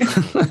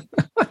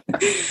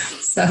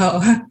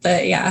 So,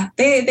 but yeah,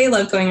 they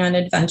love going on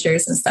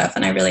adventures and stuff.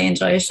 And I really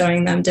enjoy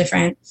showing them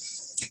different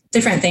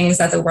things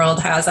that the world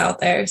has out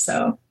there.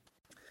 So.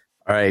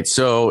 All right.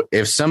 So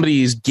if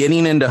somebody's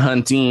getting into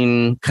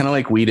hunting, kind of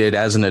like we did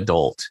as an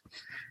adult,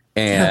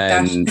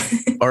 and,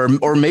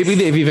 or maybe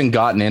they've even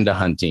gotten into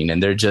hunting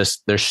and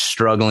they're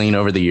struggling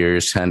over the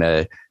years kind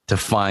of to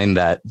find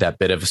that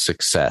bit of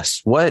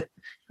success. What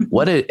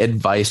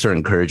advice or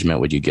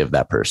encouragement would you give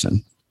that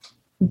person?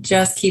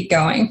 Just keep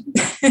going.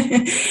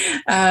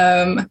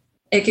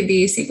 It could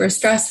be super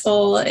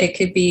stressful. It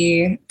could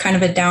be kind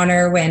of a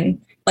downer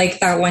when, like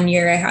that one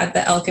year I had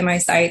the elk in my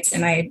sights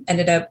and I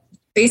ended up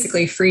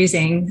basically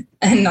freezing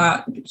and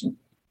not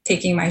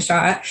taking my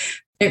shot.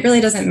 It really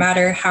doesn't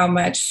matter how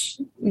much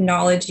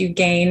knowledge you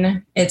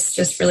gain. It's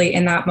just really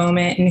in that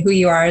moment and who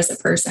you are as a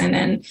person.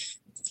 And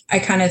I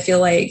kind of feel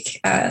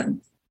like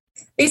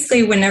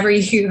basically whenever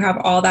you have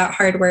all that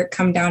hard work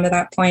come down to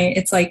that point,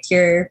 it's like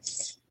you're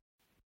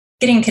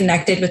getting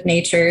connected with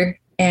nature.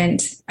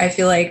 And I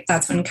feel like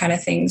that's when kind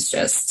of things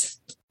just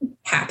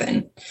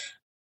happen.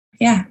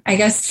 Yeah, I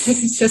guess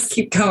just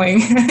keep going.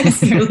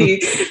 It's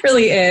really,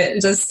 really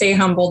it. Just stay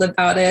humbled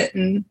about it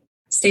and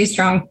stay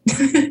strong.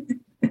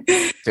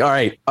 All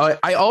right.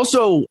 I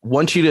also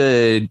want you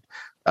to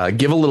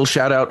give a little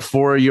shout out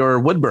for your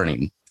wood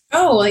burning.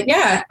 Oh,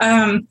 yeah.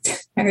 I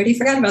already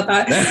forgot about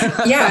that.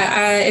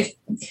 If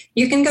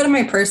you can go to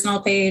my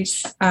personal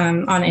page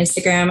on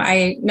Instagram.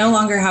 I no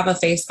longer have a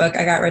Facebook.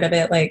 I got rid of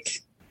it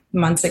like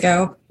months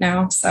ago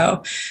now.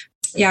 So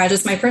yeah,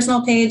 just my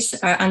personal page,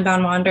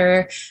 Unbound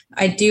Wanderer.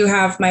 I do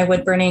have my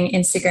wood burning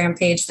Instagram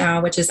page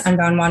now, which is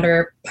Unbound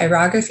Wanderer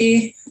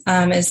Pyrography,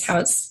 is how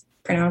it's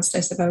pronounced, I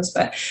suppose.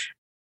 But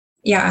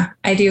yeah,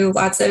 I do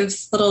lots of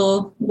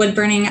little wood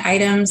burning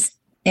items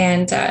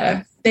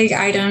and big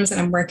items,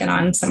 and I'm working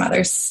on some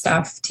other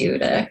stuff too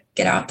to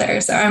get out there.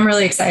 So I'm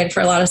really excited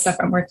for a lot of stuff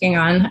I'm working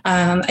on.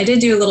 I did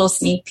do a little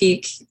sneak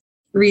peek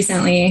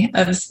recently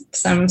of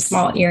some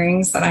small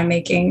earrings that I'm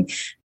making.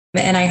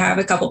 And I have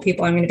a couple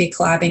people I'm going to be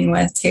collabing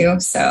with too.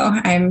 So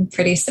I'm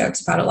pretty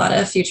stoked about a lot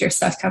of future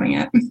stuff coming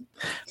up.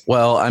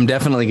 Well, I'm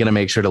definitely going to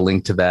make sure to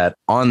link to that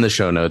on the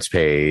show notes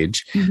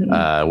page,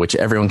 which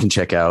everyone can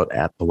check out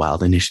at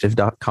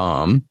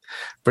thewildinitiative.com.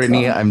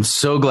 Britné, cool. I'm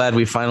so glad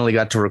we finally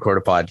got to record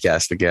a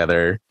podcast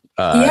together.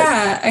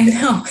 Yeah, I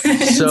know.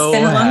 It's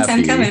been a long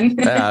time coming.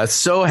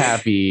 So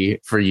happy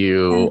for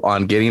you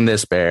on getting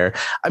this bear.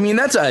 I mean,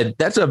 that's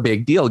a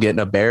big deal, getting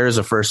a bear as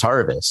a first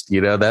harvest.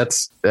 You know,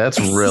 that's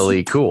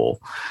really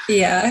cool.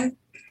 Yeah.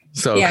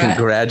 So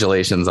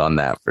congratulations on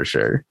that for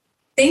sure.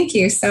 Thank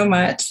you so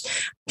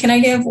much. Can I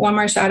give one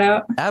more shout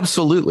out?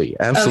 Absolutely.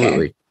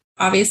 Okay.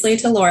 Obviously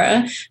to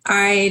Laura.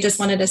 I just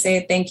wanted to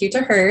say thank you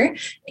to her,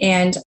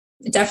 and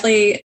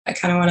definitely I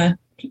kind of want to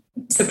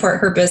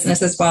support her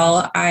business as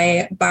well.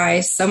 I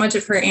buy so much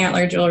of her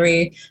antler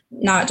jewelry,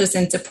 not just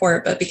in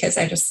support, but because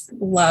I just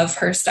love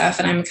her stuff,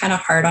 and I'm kind of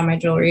hard on my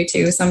jewelry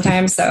too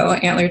sometimes. So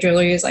antler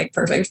jewelry is like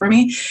perfect for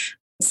me.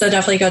 So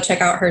definitely go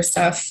check out her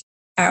stuff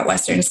at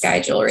Western Sky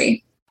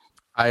Jewelry.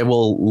 I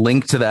will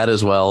link to that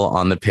as well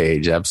on the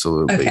page.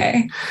 Absolutely.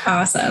 Okay.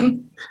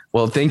 Awesome.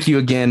 Well, thank you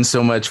again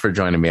so much for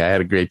joining me. I had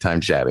a great time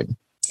chatting.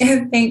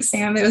 Thanks,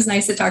 Sam. It was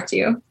nice to talk to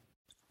you.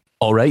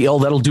 All right, y'all,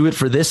 that'll do it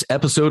for this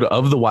episode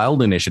of The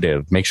Wild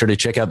Initiative. Make sure to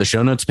check out the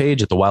show notes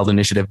page at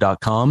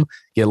thewildinitiative.com.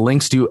 Get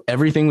links to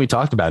everything we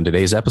talked about in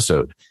today's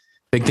episode.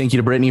 Big thank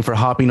you to Britné for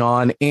hopping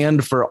on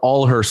and for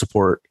all her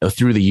support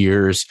through the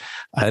years.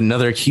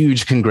 Another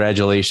huge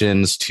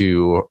congratulations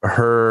to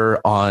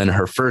her on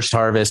her first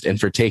harvest and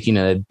for taking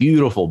a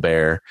beautiful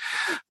bear.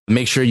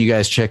 Make sure you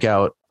guys check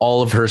out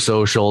all of her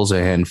socials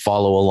and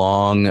follow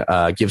along,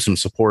 give some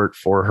support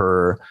for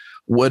her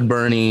wood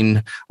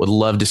burning. Would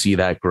love to see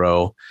that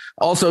grow.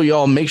 Also,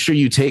 y'all, make sure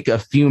you take a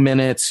few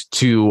minutes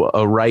to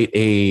write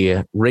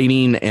a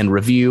rating and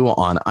review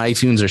on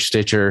iTunes or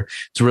Stitcher.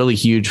 It's really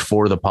huge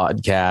for the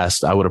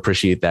podcast. I would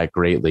appreciate that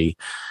greatly.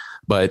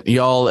 But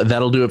y'all,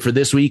 that'll do it for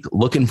this week.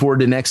 Looking forward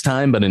to next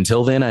time. But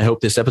until then, I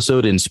hope this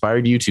episode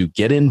inspired you to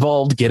get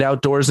involved, get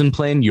outdoors, and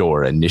plan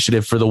your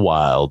initiative for the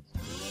wild.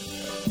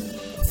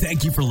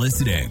 Thank you for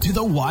listening to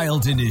The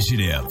Wild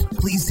Initiative.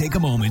 Please take a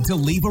moment to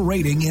leave a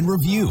rating and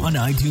review on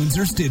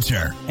iTunes or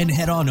Stitcher, and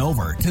head on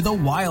over to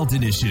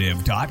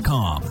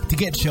thewildinitiative.com to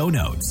get show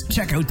notes,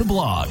 check out the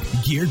blog,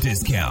 gear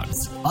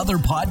discounts, other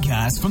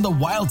podcasts from the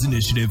Wild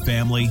Initiative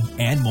family,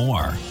 and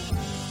more.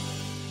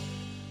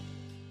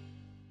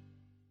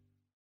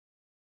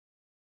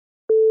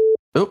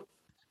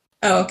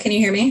 Oh, can you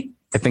hear me?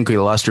 I think we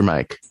lost your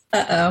mic.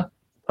 Uh-oh.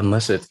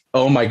 Unless it's,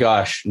 oh my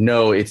gosh,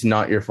 no, it's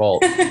not your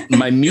fault.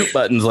 My mute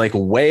button's like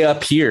way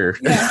up here.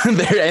 Yeah.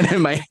 There,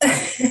 and my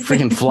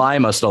freaking fly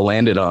must have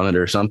landed on it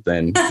or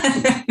something.